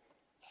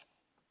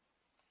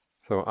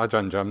 So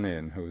Ajahn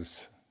Jamnian,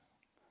 who's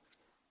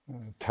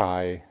a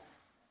Thai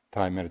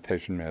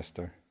meditation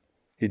master,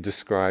 he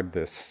described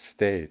this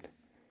state.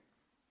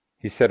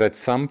 He said, at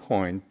some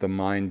point the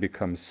mind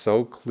becomes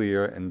so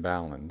clear and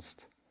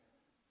balanced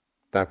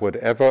that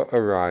whatever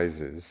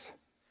arises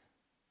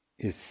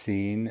is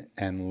seen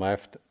and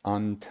left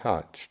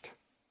untouched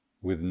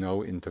with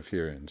no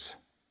interference.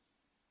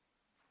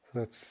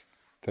 So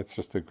that's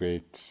just a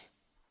great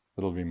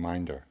little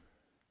reminder.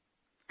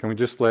 Can we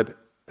just let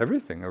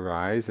everything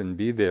arise and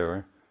be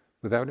there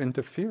without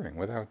interfering,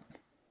 without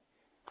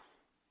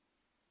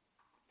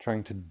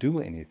trying to do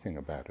anything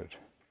about it?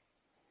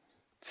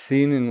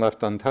 Seen and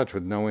left untouched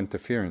with no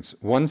interference.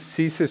 One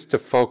ceases to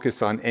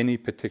focus on any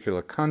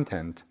particular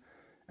content,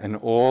 and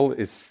all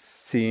is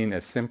seen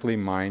as simply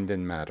mind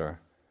and matter,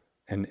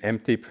 an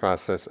empty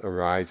process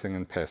arising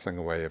and passing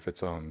away of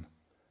its own.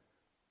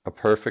 A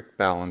perfect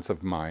balance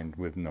of mind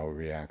with no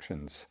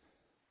reactions.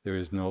 There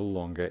is no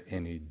longer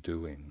any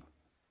doing.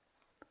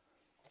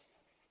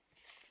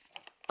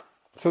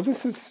 So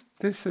this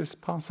is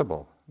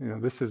possible.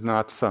 This is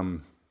not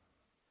some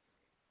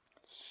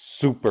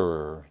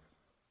super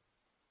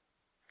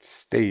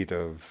state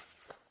of,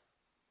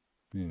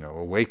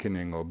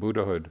 awakening or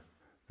Buddhahood.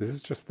 This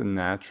is just the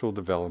natural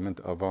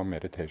development of our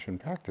meditation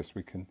practice.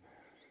 We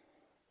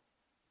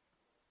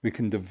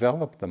can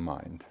develop the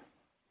mind,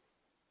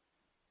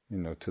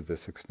 to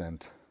this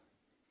extent.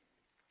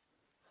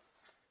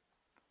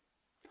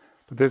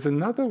 But there's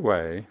another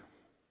way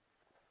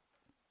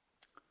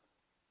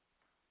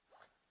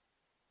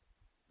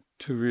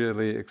to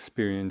really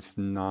experience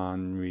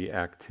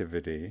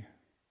non-reactivity,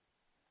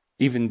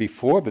 even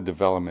before the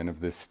development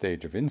of this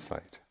stage of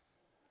insight.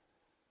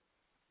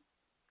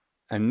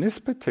 And this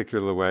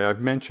particular way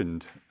I've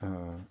mentioned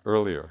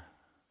earlier,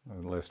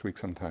 last week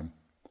sometime.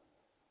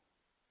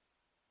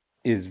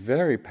 is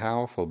very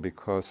powerful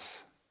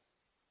because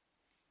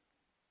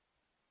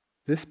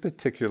this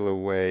particular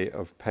way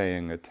of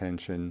paying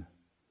attention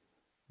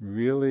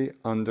really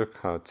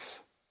undercuts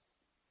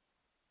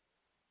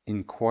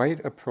in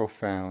quite a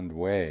profound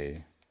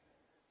way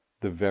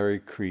the very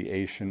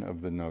creation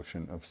of the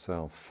notion of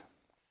self.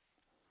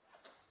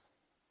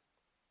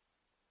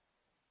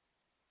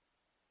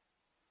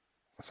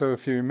 So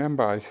if you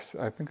remember,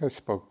 I think I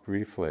spoke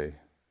briefly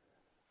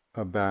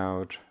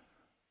about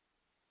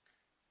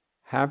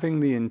having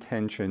the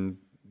intention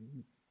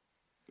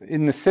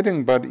in the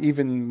sitting, but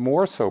even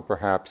more so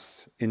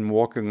perhaps in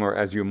walking or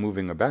as you're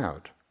moving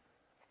about,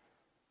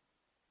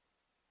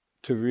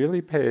 to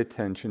really pay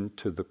attention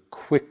to the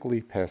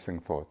quickly passing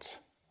thoughts.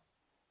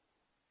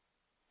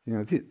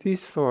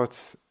 These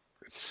thoughts,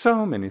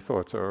 so many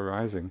thoughts are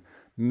arising.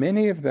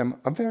 Many of them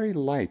are very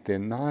light. They're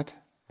not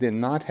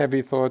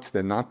heavy thoughts.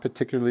 They're not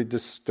particularly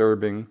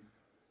disturbing.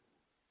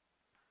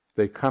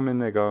 They come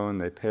and they go and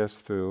they pass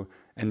through.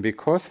 And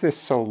because they're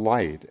so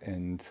light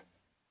and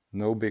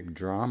no big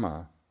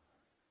drama,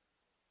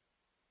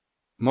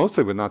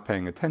 mostly we're not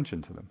paying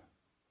attention to them.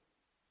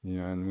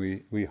 And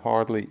we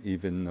hardly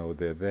even know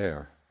they're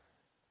there.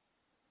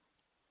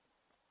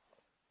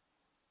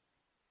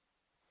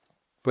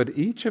 But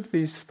each of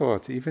these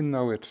thoughts, even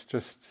though it's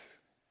just,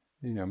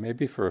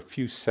 maybe for a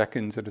few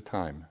seconds at a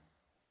time,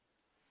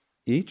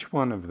 each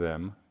one of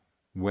them,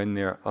 when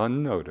they're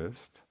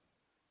unnoticed,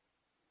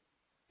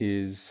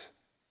 is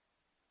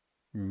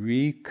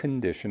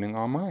reconditioning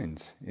our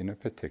minds in a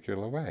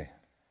particular way.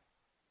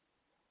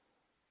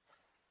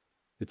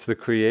 It's the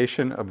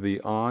creation of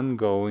the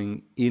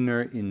ongoing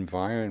inner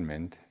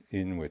environment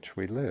in which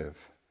we live.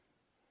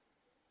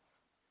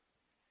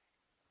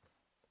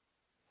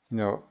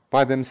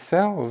 By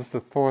themselves, the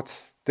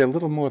thoughts, they're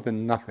little more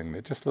than nothing.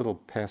 They're just little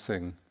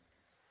passing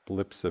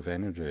blips of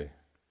energy.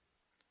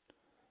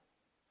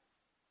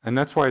 And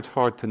that's why it's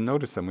hard to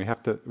notice them. We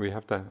have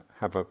to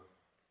have a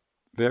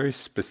very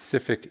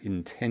specific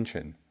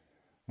intention.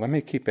 Let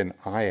me keep an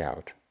eye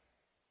out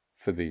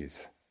for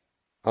these.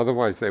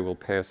 Otherwise they will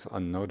pass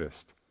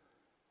unnoticed.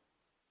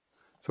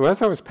 So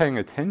as I was paying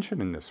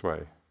attention in this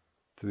way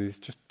to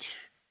these,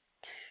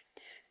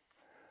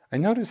 I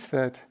noticed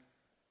that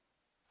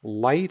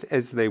light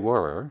as they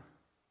were,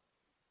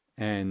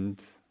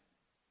 and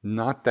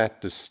not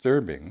that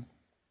disturbing,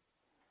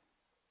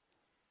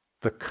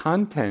 the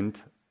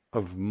content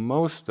of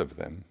most of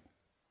them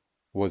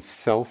was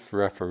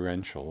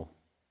self-referential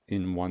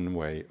in one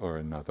way or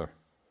another.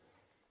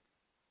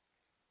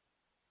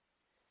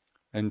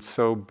 And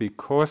so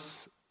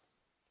because,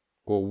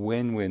 or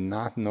when we're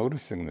not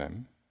noticing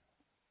them,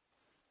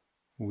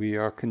 we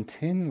are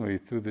continually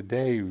through the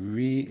day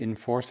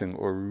reinforcing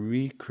or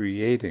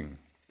recreating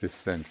this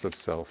sense of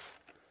self.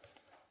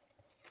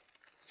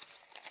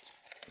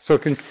 So I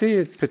can see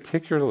it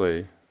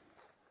particularly,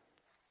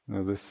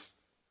 this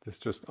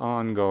just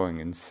ongoing,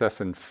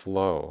 incessant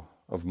flow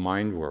of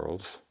mind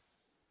worlds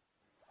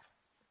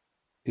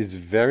is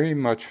very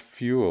much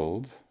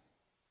fueled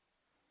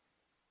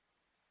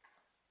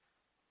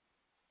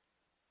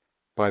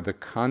by the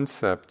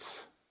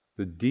concepts,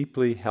 the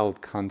deeply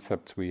held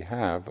concepts we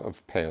have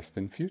of past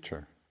and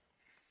future.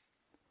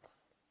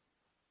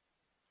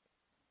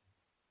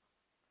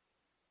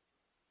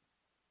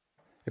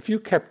 If you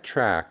kept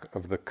track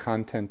of the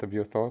content of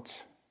your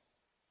thoughts,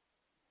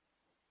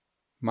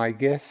 my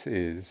guess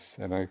is,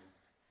 and I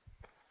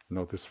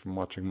know this from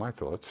watching my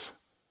thoughts,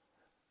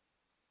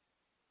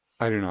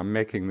 I don't know, I'm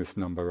making this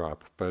number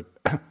up, but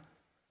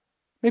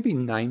maybe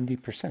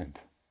 90%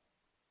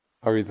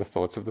 are either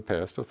thoughts of the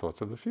past or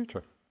thoughts of the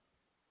future.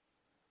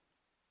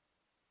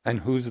 And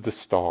who's the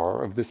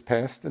star of this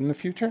past and the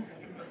future?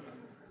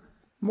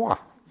 Moi.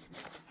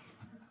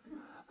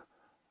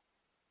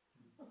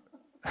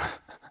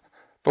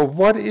 But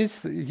what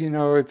is,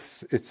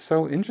 it's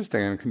so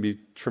interesting, and it can be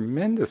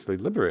tremendously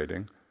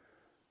liberating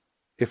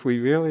if we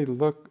really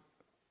look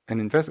and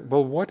invest.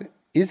 Well, what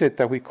is it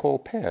that we call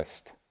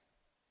past?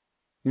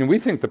 We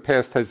think the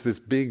past has this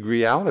big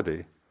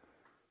reality,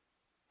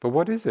 but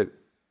what is it?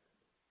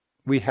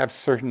 We have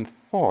certain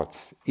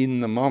thoughts in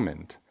the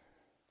moment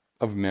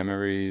of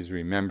memories,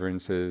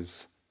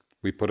 remembrances.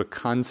 We put a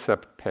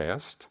concept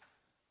past,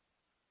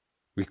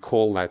 we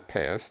call that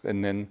past,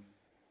 and then,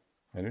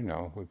 I don't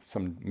know, with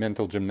some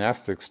mental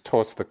gymnastics,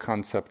 toss the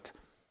concept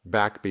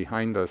back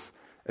behind us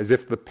as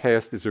if the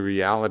past is a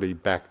reality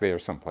back there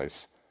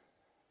someplace.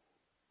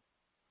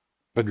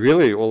 But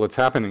really all that's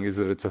happening is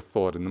that it's a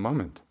thought in the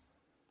moment.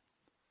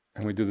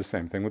 And we do the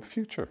same thing with the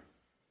future.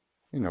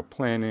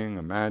 Planning,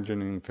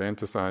 imagining,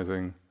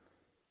 fantasizing.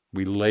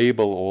 We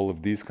label all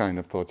of these kind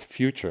of thoughts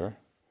future,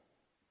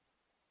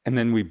 and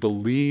then we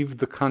believe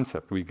the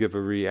concept. We give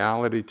a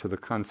reality to the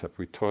concept.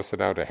 We toss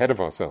it out ahead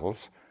of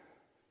ourselves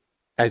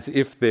as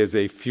if there's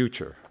a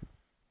future.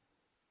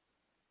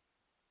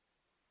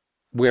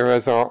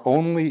 Whereas our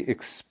only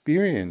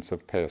experience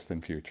of past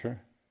and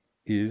future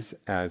is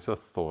as a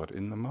thought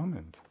in the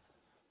moment.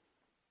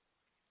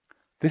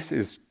 This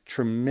is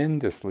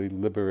tremendously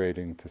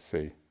liberating to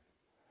see,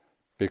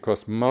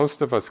 because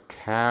most of us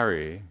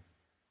carry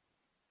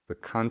the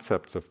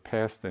concepts of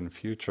past and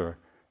future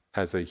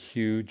as a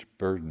huge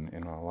burden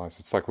in our lives.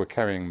 It's like we're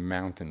carrying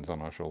mountains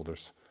on our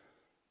shoulders,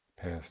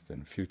 past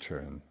and future,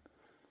 and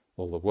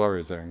all the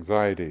worries or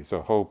anxieties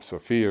or hopes or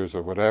fears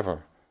or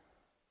whatever.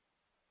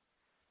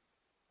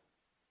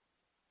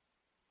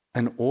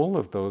 And all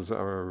of those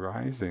are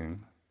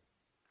arising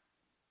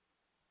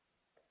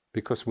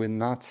because we're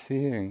not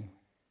seeing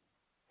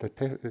that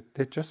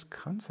they're just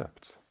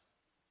concepts.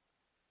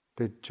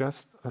 They're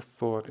just a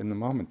thought in the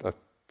moment. A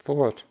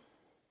thought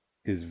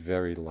is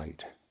very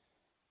light.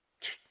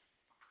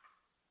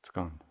 It's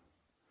gone.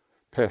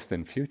 Past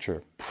and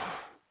future.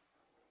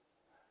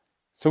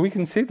 So we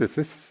can see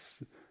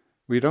this.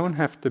 We don't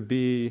have to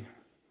be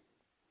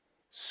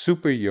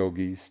super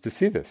yogis to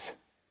see this.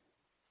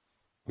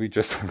 We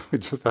just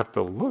have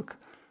to look,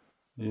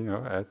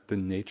 at the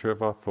nature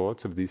of our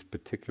thoughts, of these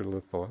particular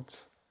thoughts.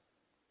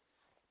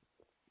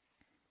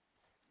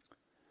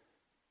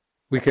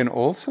 We can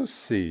also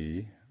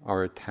see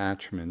our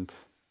attachment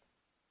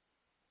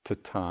to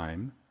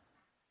time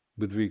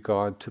with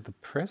regard to the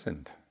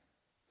present.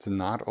 It's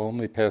not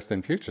only past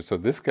and future. So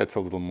this gets a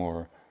little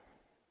more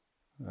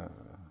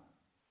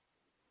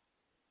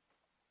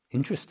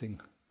interesting.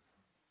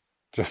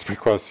 Just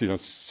because,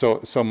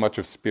 so much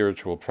of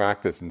spiritual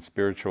practice and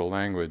spiritual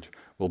language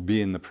will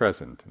be in the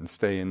present and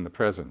stay in the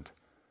present.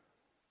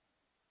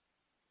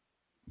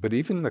 But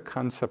even the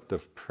concept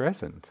of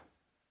present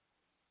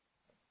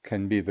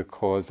can be the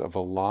cause of a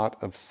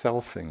lot of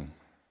selfing.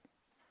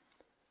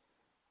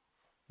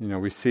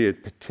 We see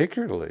it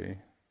particularly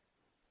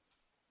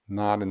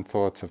not in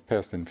thoughts of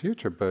past and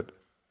future, but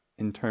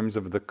in terms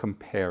of the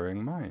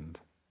comparing mind.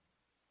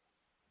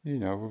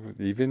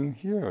 Even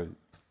here,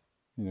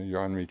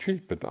 you're on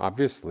retreat, but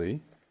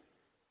obviously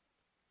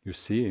you're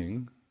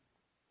seeing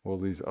all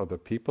these other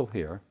people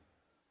here.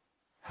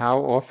 How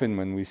often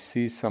when we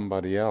see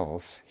somebody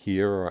else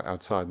here or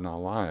outside in our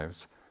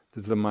lives,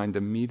 does the mind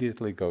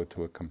immediately go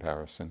to a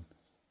comparison?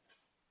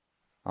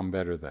 I'm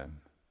better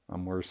than,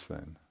 I'm worse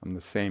than, I'm the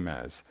same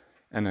as.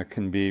 And it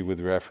can be with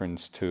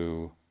reference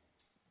to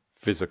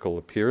physical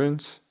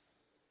appearance.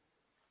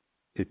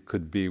 It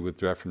could be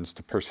with reference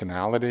to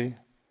personality.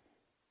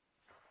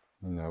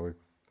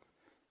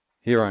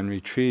 Here on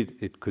retreat,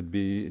 it could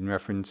be in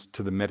reference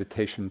to the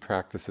meditation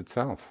practice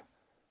itself.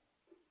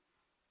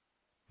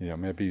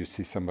 Maybe you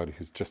see somebody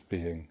who's just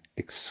being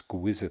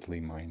exquisitely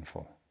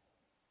mindful.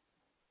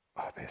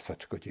 Oh, they're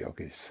such good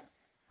yogis.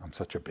 I'm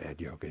such a bad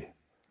yogi.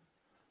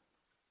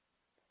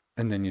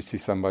 And then you see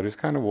somebody who's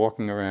kind of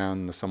walking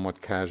around in a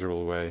somewhat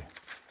casual way.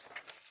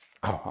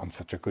 Oh, I'm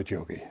such a good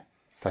yogi.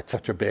 That's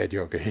such a bad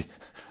yogi.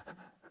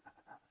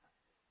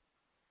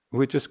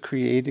 We're just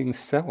creating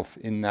self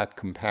in that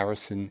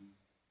comparison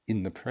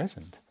in the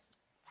present.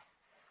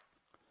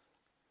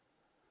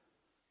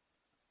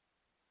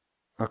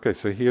 Okay,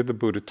 so here the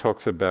Buddha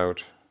talks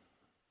about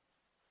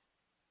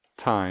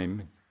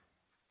time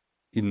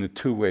in the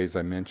two ways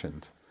I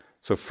mentioned.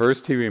 So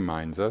first he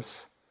reminds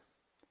us,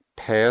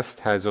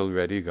 past has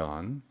already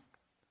gone,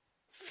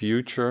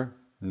 future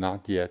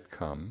not yet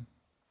come,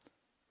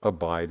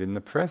 abide in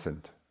the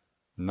present,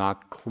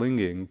 not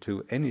clinging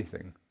to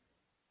anything.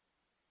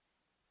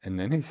 And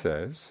then he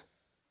says,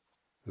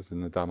 this is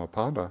in the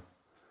Dhammapada,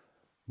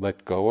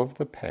 let go of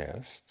the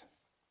past,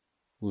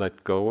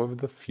 let go of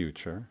the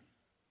future,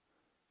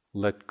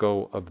 let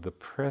go of the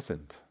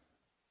present,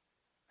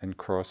 and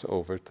cross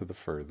over to the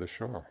further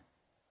shore.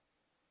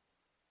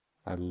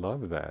 I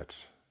love that.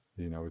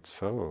 It's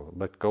so,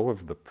 let go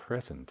of the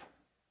present.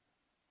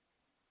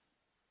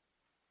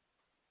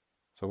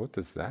 So what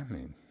does that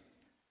mean?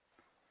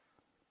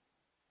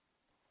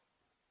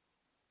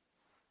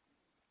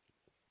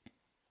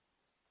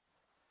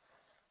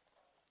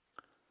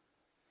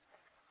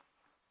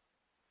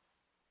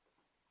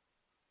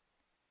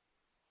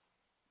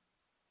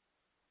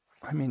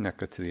 I may not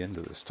get to the end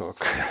of this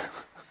talk.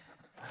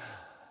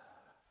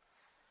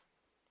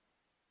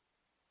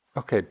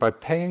 Okay, by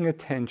paying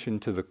attention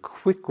to the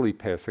quickly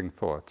passing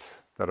thoughts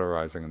that are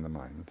arising in the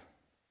mind,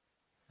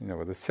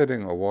 whether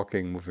sitting or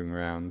walking, moving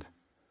around,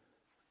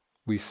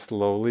 we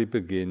slowly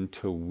begin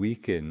to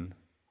weaken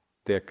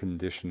their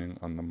conditioning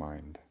on the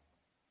mind.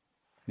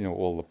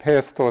 All the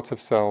past thoughts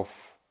of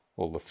self,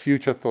 all the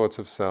future thoughts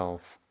of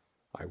self,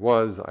 I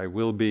was, I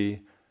will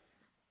be,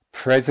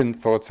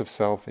 present thoughts of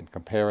self in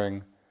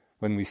comparing,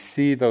 when we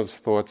see those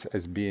thoughts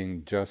as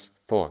being just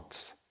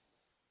thoughts.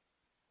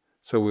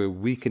 So we're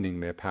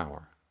weakening their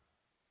power.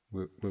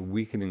 We're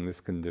weakening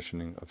this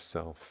conditioning of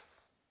self.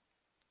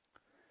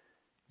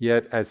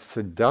 Yet as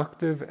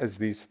seductive as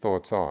these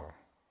thoughts are,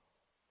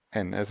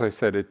 and as I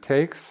said, it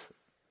takes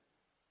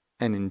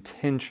an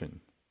intention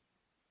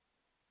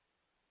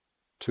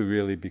to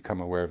really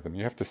become aware of them.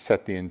 You have to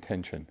set the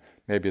intention,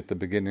 maybe at the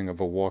beginning of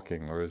a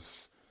walking, or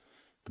as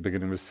the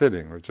beginning of a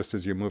sitting, or just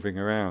as you're moving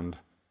around.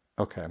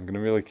 Okay, I'm going to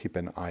really keep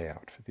an eye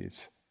out for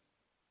these.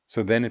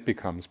 So then it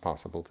becomes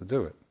possible to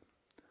do it.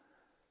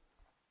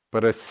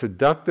 But as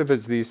seductive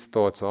as these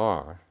thoughts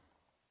are,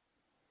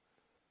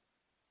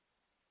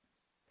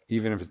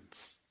 even if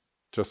it's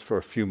just for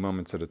a few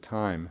moments at a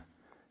time,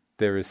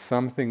 there is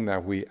something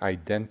that we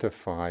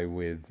identify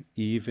with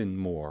even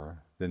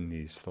more than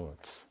these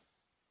thoughts.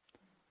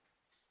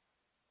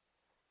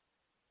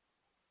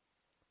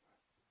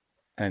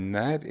 And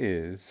that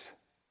is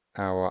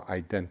our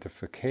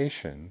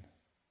identification,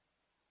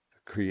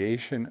 the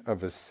creation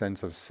of a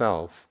sense of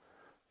self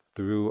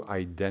through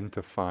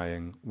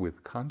identifying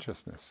with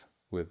consciousness,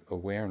 with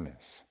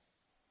awareness.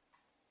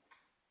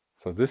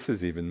 So this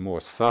is even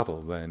more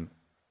subtle than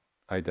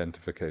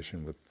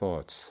identification with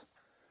thoughts.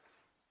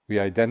 We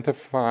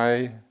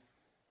identify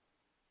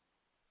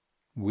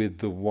with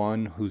the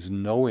one who's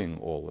knowing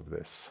all of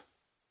this,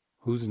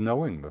 who's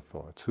knowing the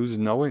thoughts, who's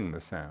knowing the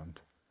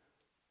sound.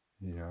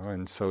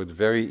 And so it's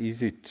very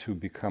easy to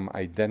become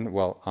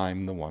well,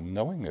 I'm the one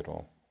knowing it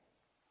all.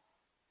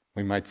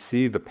 We might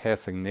see the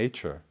passing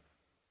nature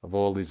of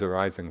all these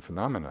arising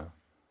phenomena,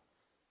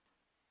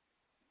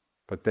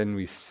 but then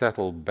we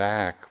settle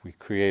back, we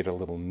create a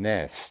little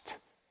nest,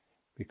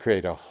 we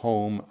create a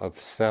home of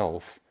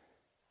self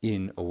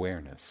in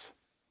awareness.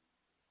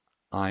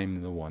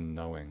 I'm the one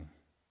knowing.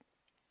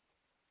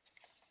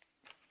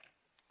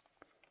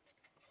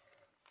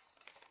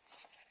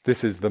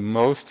 This is the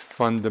most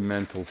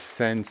fundamental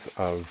sense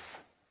of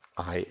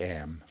I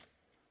am,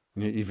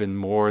 even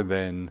more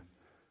than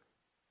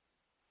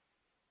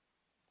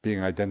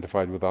being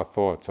identified with our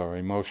thoughts, our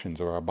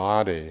emotions, or our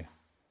body.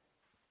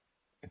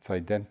 It's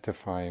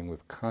identifying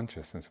with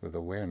consciousness, with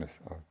awareness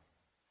of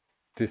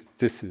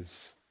this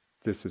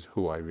is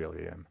who I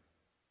really am.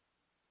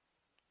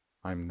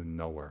 I'm the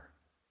knower,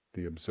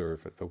 the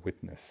observer, the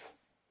witness.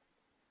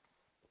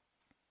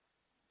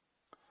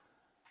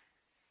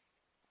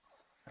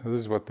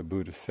 This is what the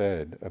Buddha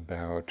said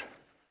about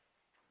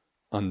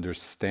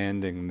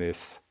understanding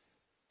this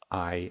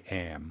I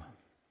am.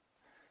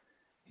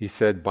 He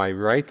said, by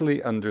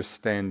rightly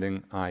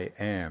understanding I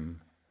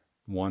am,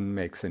 one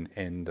makes an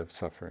end of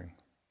suffering.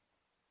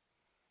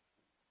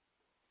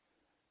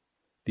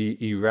 The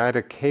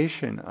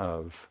eradication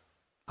of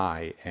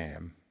I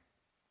am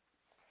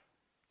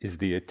is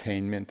the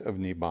attainment of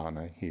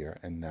Nibbana here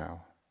and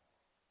now.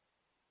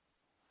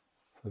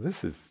 So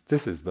this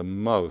is the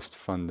most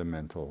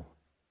fundamental.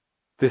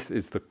 This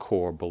is the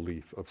core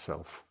belief of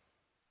self.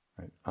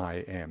 Right? I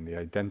am, the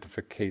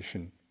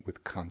identification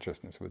with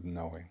consciousness, with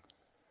knowing.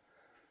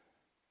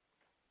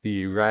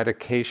 The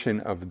eradication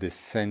of this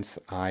sense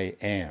I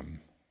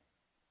am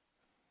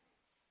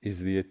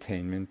is the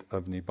attainment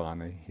of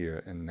Nibbana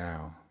here and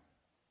now.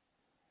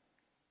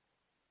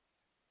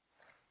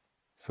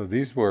 So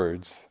these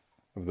words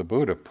of the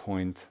Buddha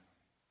point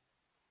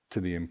to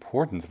the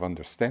importance of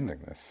understanding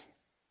this.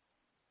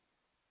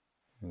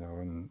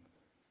 And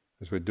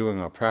as we're doing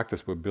our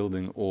practice, we're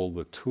building all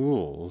the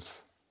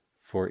tools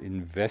for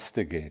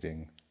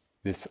investigating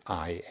this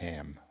I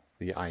am,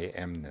 the I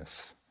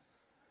amness.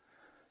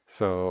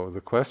 So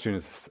the question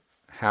is,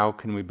 how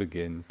can we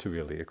begin to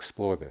really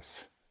explore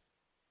this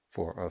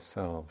for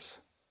ourselves?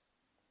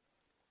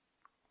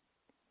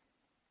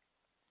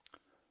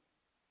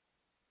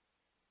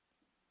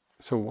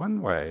 So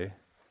one way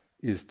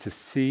is to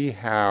see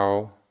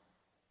how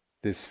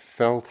this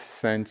felt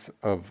sense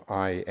of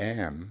I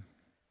am,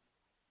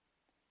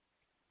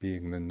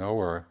 being the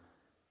knower,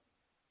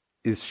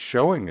 is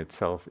showing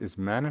itself, is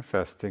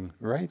manifesting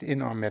right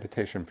in our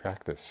meditation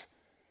practice.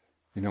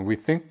 We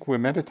think we're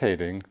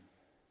meditating,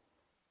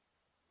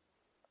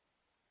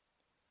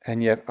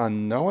 and yet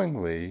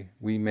unknowingly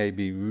we may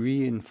be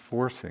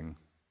reinforcing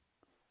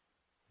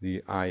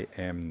the I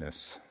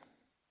amness.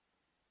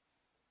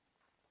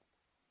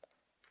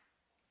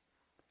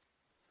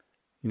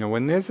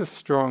 When there's a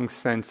strong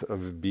sense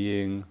of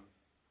being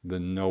the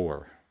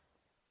knower,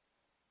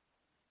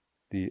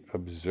 the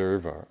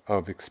observer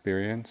of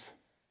experience,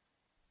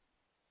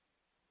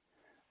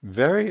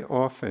 very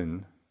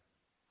often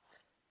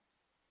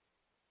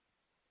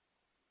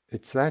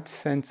it's that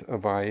sense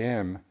of I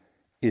am,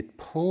 it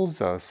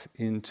pulls us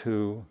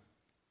into,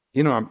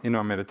 in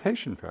our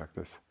meditation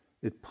practice,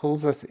 it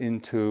pulls us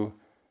into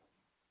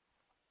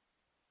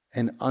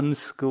an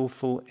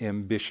unskillful,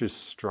 ambitious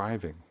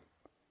striving.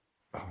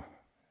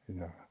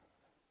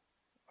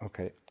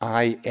 Okay,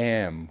 I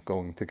am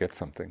going to get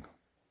something.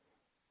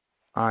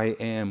 I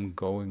am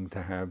going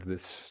to have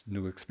this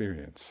new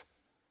experience.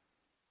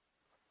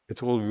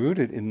 It's all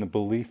rooted in the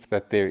belief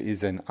that there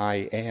is an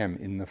I am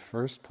in the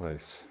first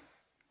place.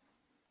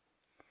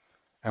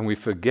 And we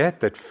forget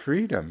that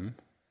freedom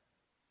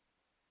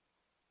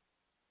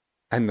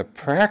and the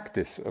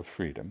practice of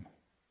freedom,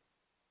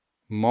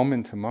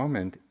 moment to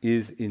moment,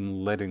 is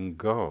in letting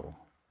go.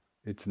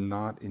 It's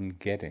not in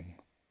getting.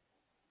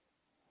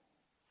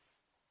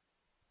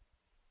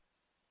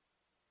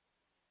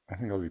 I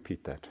think I'll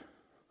repeat that.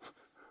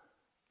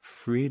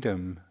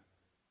 Freedom,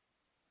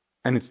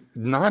 and it's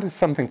not as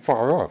something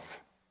far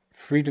off.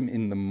 Freedom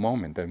in the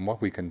moment, and what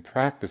we can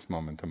practice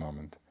moment to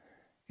moment,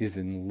 is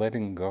in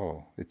letting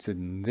go. It's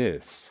in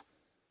this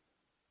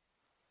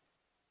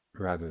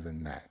rather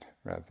than that,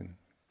 rather than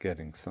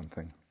getting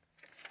something.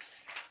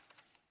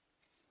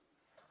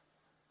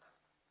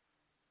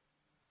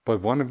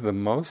 But one of the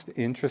most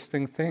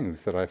interesting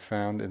things that I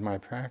found in my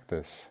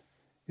practice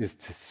is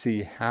to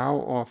see how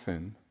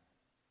often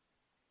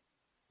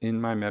in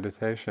my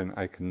meditation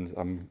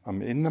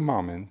I'm in the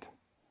moment,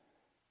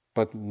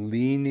 but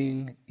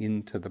leaning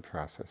into the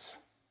process.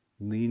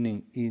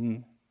 Leaning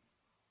in.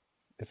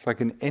 It's like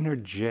an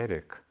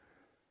energetic.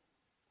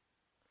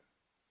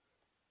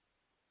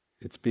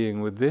 It's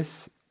being with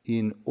this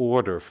in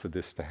order for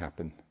this to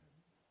happen.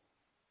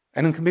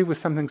 And it can be with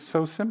something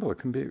so simple. It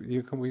can be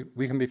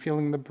we can be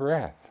feeling the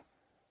breath.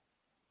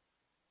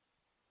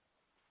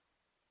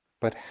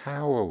 But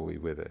how are we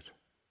with it?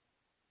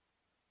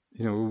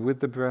 We're with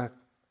the breath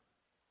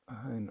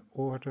in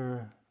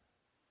order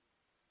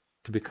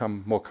to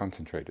become more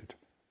concentrated,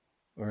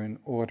 or in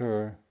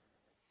order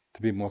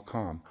to be more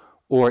calm,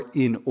 or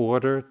in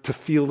order to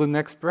feel the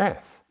next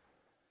breath.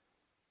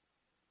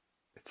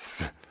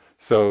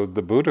 So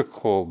the Buddha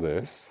called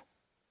this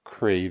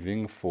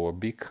craving for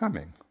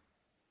becoming.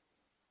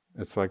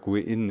 It's like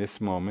we're in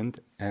this moment,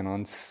 and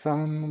on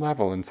some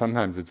level, and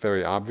sometimes it's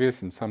very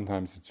obvious, and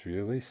sometimes it's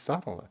really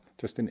subtle,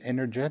 just an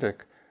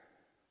energetic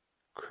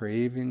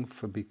craving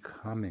for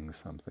becoming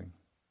something.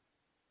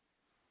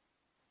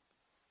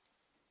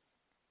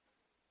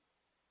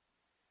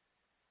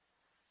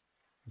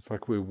 It's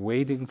like we're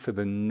waiting for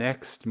the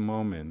next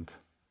moment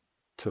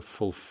to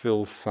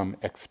fulfill some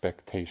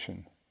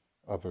expectation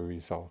of a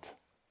result.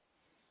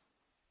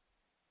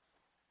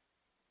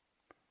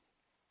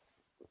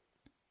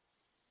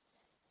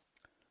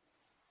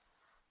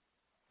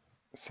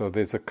 So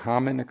there's a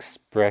common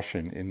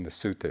expression in the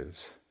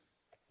suttas,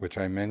 which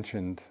I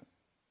mentioned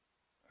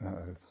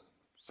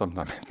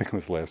sometime, I think it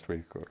was last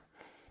week or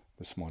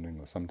this morning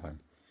or sometime.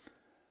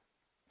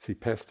 See,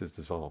 pest is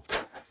dissolved.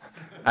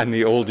 And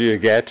the older you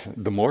get,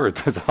 the more it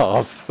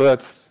dissolves. So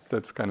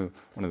that's kind of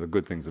one of the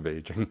good things of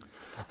aging.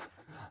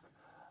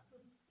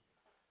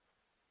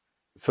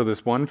 So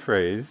this one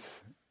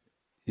phrase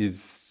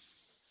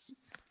is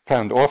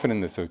found often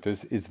in the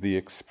suttas, is the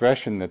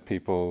expression that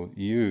people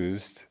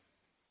used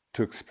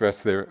to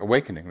express their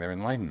awakening, their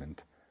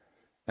enlightenment.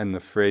 And the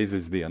phrase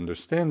is the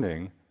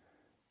understanding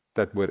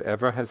that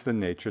whatever has the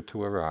nature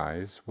to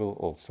arise will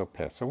also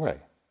pass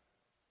away.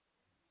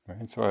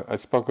 Right? So I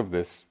spoke of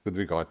this with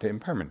regard to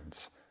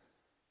impermanence.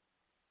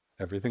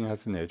 Everything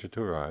has the nature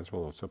to arise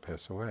will also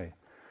pass away.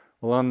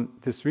 Well, on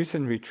this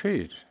recent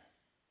retreat,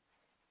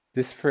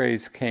 this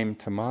phrase came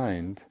to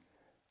mind,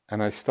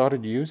 and I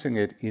started using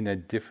it in a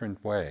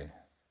different way.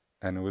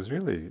 And it was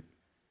really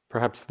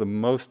perhaps the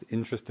most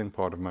interesting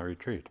part of my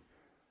retreat.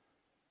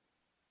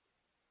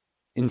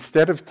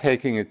 Instead of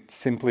taking it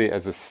simply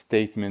as a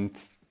statement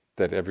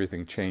that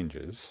everything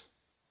changes,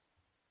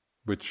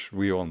 which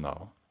we all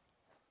know,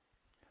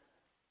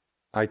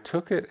 I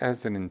took it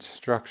as an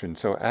instruction.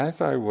 So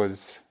as I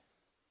was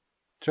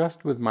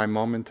just with my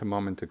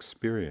moment-to-moment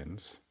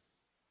experience,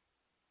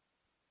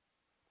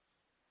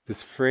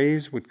 this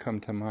phrase would come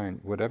to mind,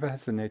 whatever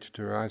has the nature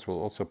to arise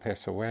will also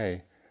pass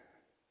away.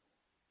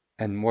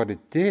 And what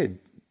it did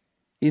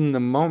in the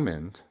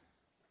moment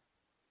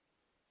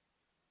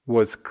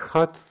was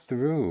cut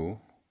through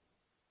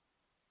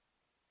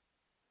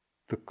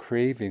the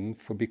craving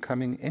for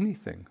becoming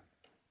anything.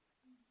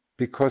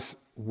 Because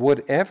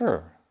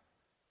whatever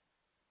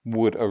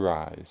would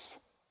arise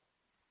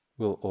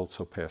will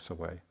also pass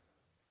away.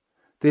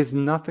 There's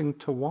nothing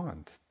to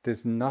want.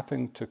 There's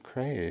nothing to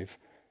crave.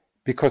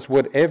 Because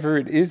whatever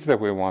it is that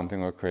we're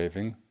wanting or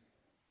craving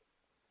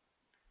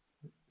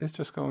is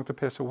just going to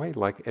pass away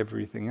like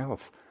everything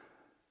else.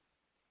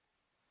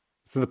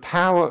 So the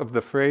power of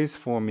the phrase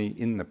for me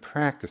in the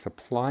practice,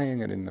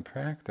 applying it in the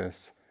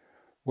practice,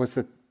 was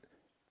that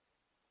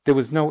there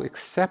was no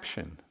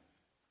exception.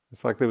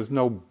 It's like there was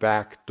no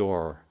back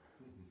door.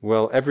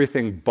 Well,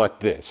 everything but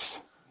this.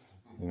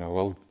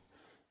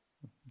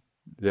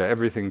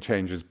 Everything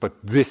changes, but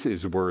this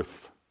is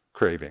worth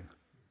craving.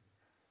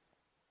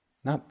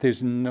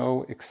 There's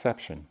no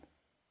exception.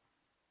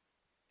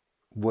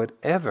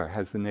 Whatever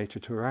has the nature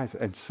to arise.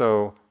 And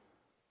so,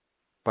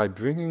 by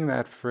bringing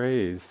that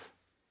phrase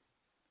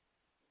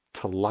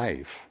to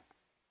life,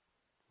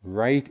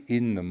 right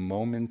in the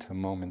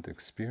moment-to-moment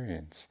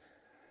experience,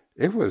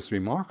 it was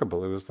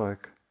remarkable. It was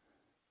like,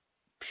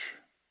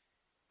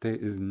 there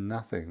is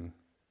nothing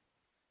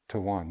to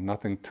want,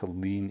 nothing to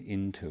lean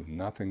into,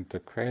 nothing to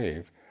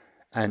crave.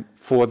 And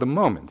for the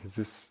moment,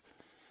 it's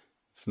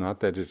not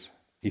that it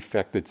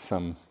effected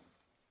some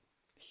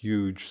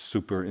huge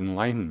super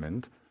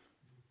enlightenment,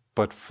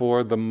 but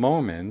for the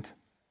moment,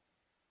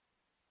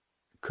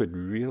 could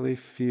really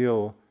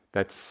feel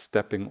that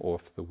stepping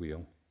off the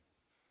wheel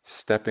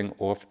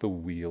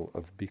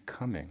of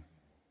becoming.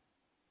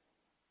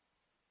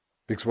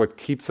 Because what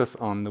keeps us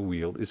on the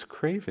wheel is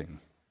craving.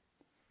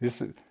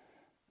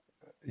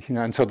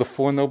 And so the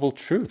Four Noble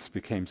Truths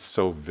became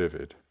so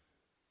vivid.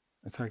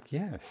 It's like,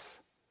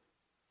 yes,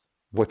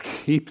 what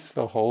keeps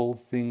the whole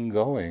thing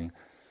going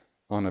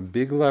on a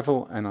big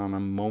level and on a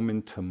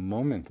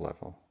moment-to-moment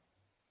level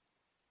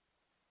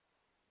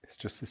is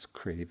just this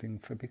craving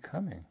for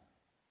becoming.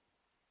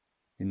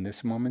 In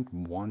this moment,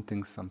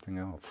 wanting something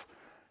else.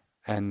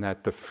 and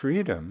that the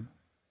freedom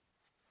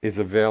is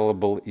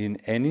available in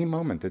any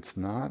moment.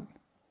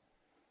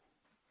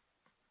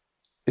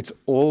 It's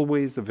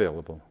always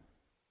available.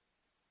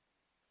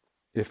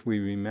 If we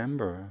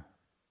remember,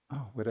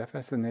 whatever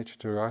has the nature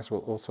to arise will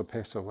also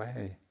pass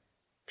away.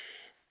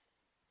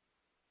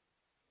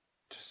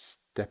 Just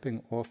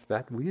stepping off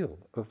that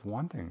wheel of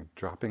wanting,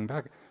 dropping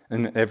back,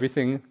 and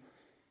everything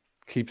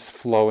keeps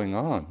flowing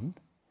on,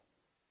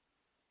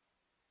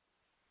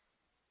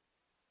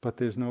 but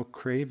there's no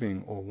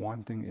craving or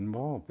wanting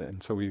involved,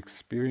 and so we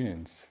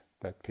experience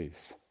that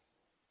peace,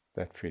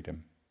 that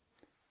freedom,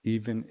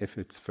 even if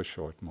it's for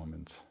short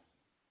moments.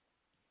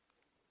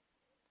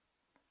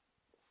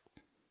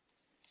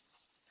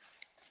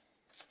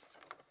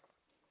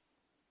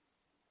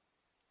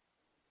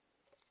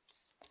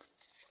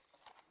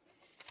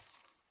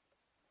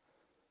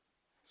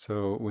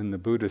 So when the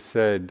Buddha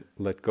said,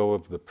 let go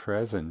of the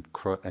present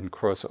and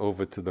cross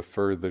over to the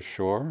further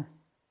shore,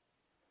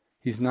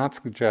 he's not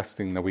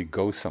suggesting that we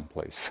go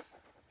someplace.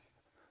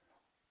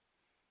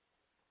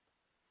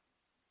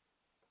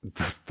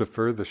 The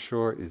further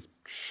shore is,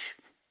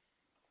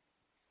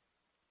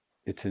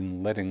 it's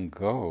in letting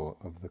go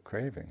of the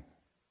craving.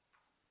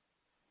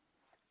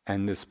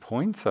 And this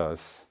points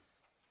us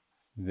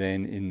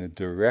then in the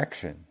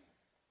direction,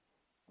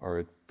 or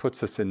it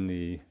puts us in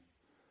the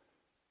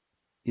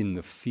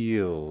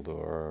field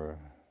or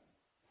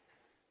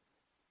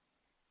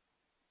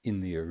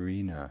in the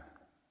arena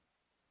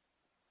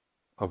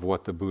of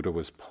what the Buddha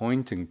was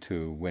pointing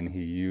to when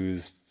he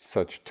used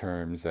such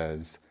terms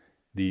as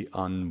the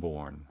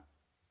unborn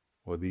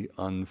or the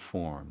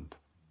unformed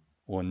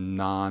or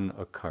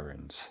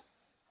non-occurrence.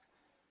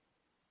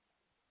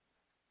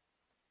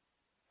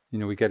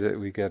 We get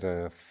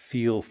a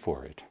feel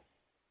for it,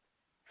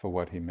 for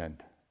what he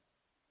meant.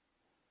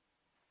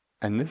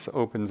 And this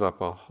opens up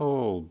a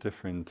whole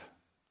different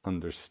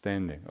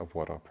understanding of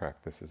what our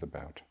practice is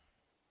about.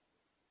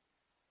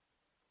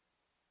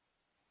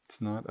 It's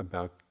not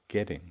about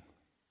getting.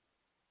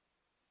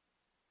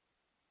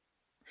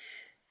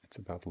 It's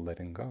about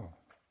letting go.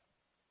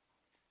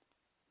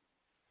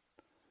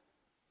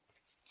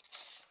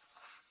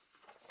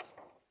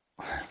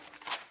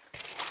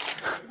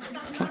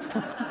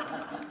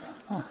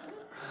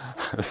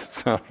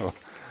 So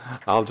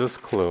I'll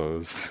just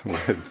close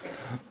with,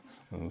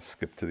 I'll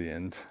skip to the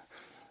end.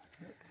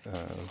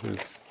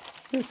 There's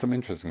some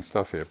interesting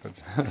stuff here, but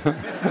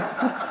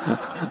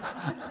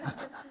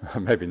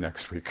maybe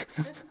next week.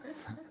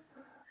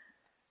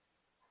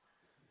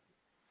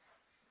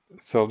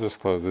 So I'll just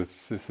close.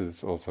 This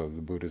is also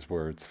the Buddha's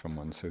words from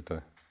one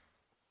sutta.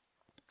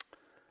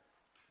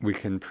 We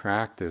can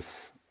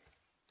practice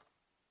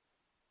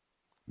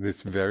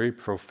this very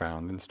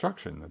profound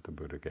instruction that the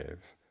Buddha gave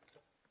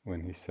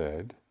when he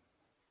said,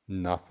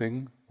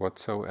 nothing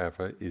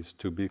whatsoever is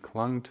to be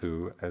clung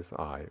to as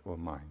I or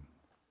mine.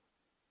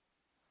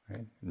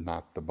 Right?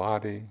 Not the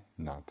body,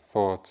 not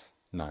thoughts,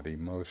 not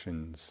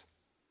emotions,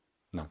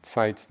 not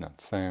sights,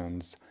 not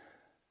sounds,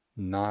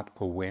 not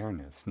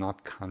awareness,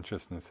 not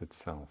consciousness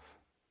itself.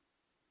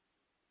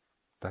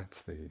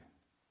 That's the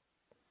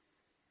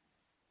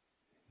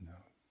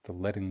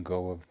letting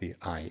go of the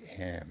I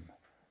am.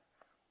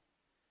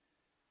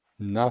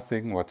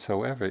 Nothing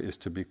whatsoever is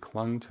to be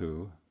clung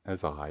to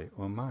as I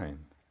or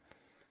mine.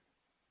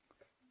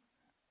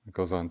 It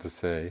goes on to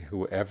say,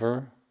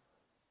 whoever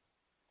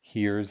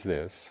hears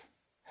this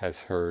has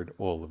heard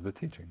all of the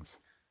teachings.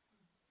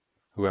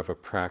 Whoever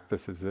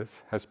practices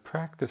this has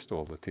practiced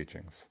all the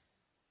teachings.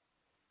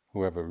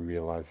 Whoever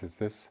realizes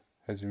this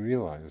has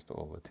realized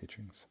all the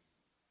teachings.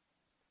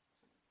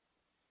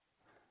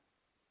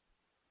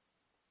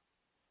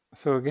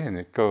 So again,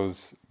 it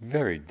goes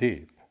very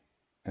deep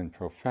and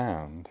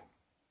profound,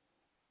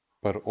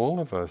 but all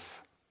of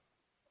us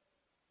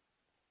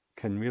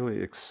can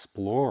really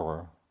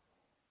explore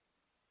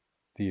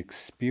the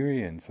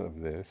experience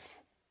of this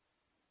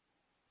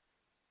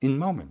in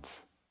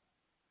moments.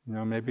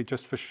 Maybe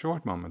just for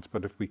short moments,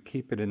 but if we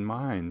keep it in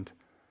mind,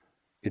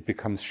 it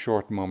becomes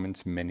short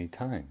moments many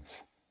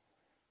times.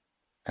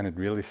 And it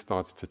really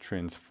starts to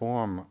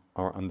transform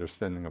our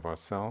understanding of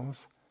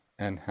ourselves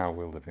and how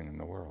we're living in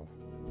the world.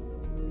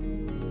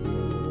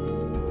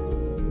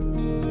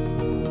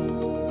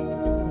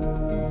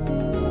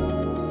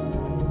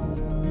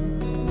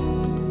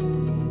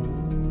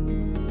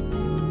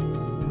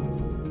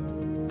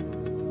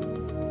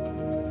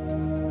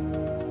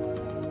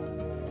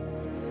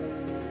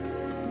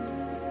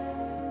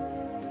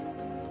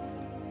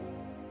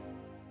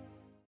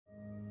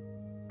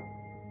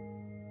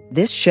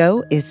 This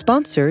show is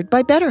sponsored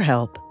by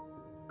BetterHelp.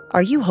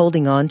 Are you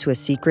holding on to a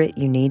secret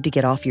you need to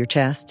get off your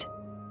chest?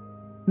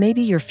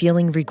 Maybe you're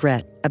feeling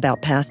regret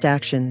about past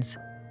actions.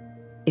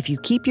 If you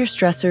keep your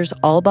stressors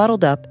all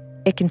bottled up,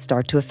 it can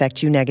start to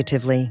affect you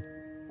negatively.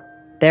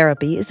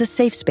 Therapy is a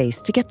safe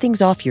space to get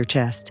things off your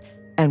chest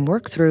and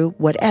work through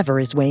whatever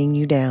is weighing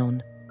you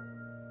down.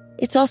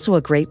 It's also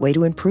a great way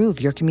to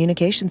improve your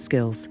communication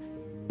skills,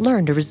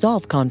 learn to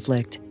resolve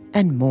conflict,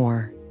 and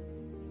more.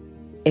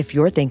 If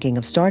you're thinking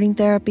of starting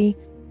therapy,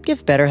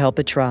 give BetterHelp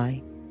a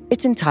try.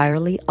 It's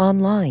entirely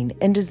online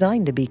and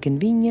designed to be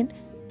convenient,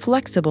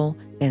 flexible,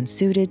 and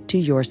suited to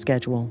your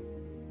schedule.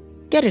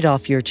 Get it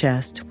off your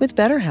chest with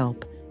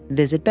BetterHelp.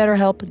 Visit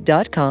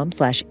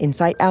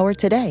BetterHelp.com/InsightHour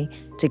today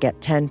to get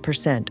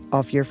 10%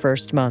 off your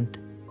first month.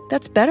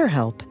 That's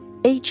BetterHelp,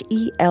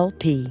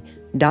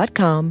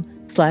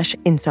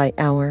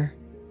 HELP.com/InsightHour.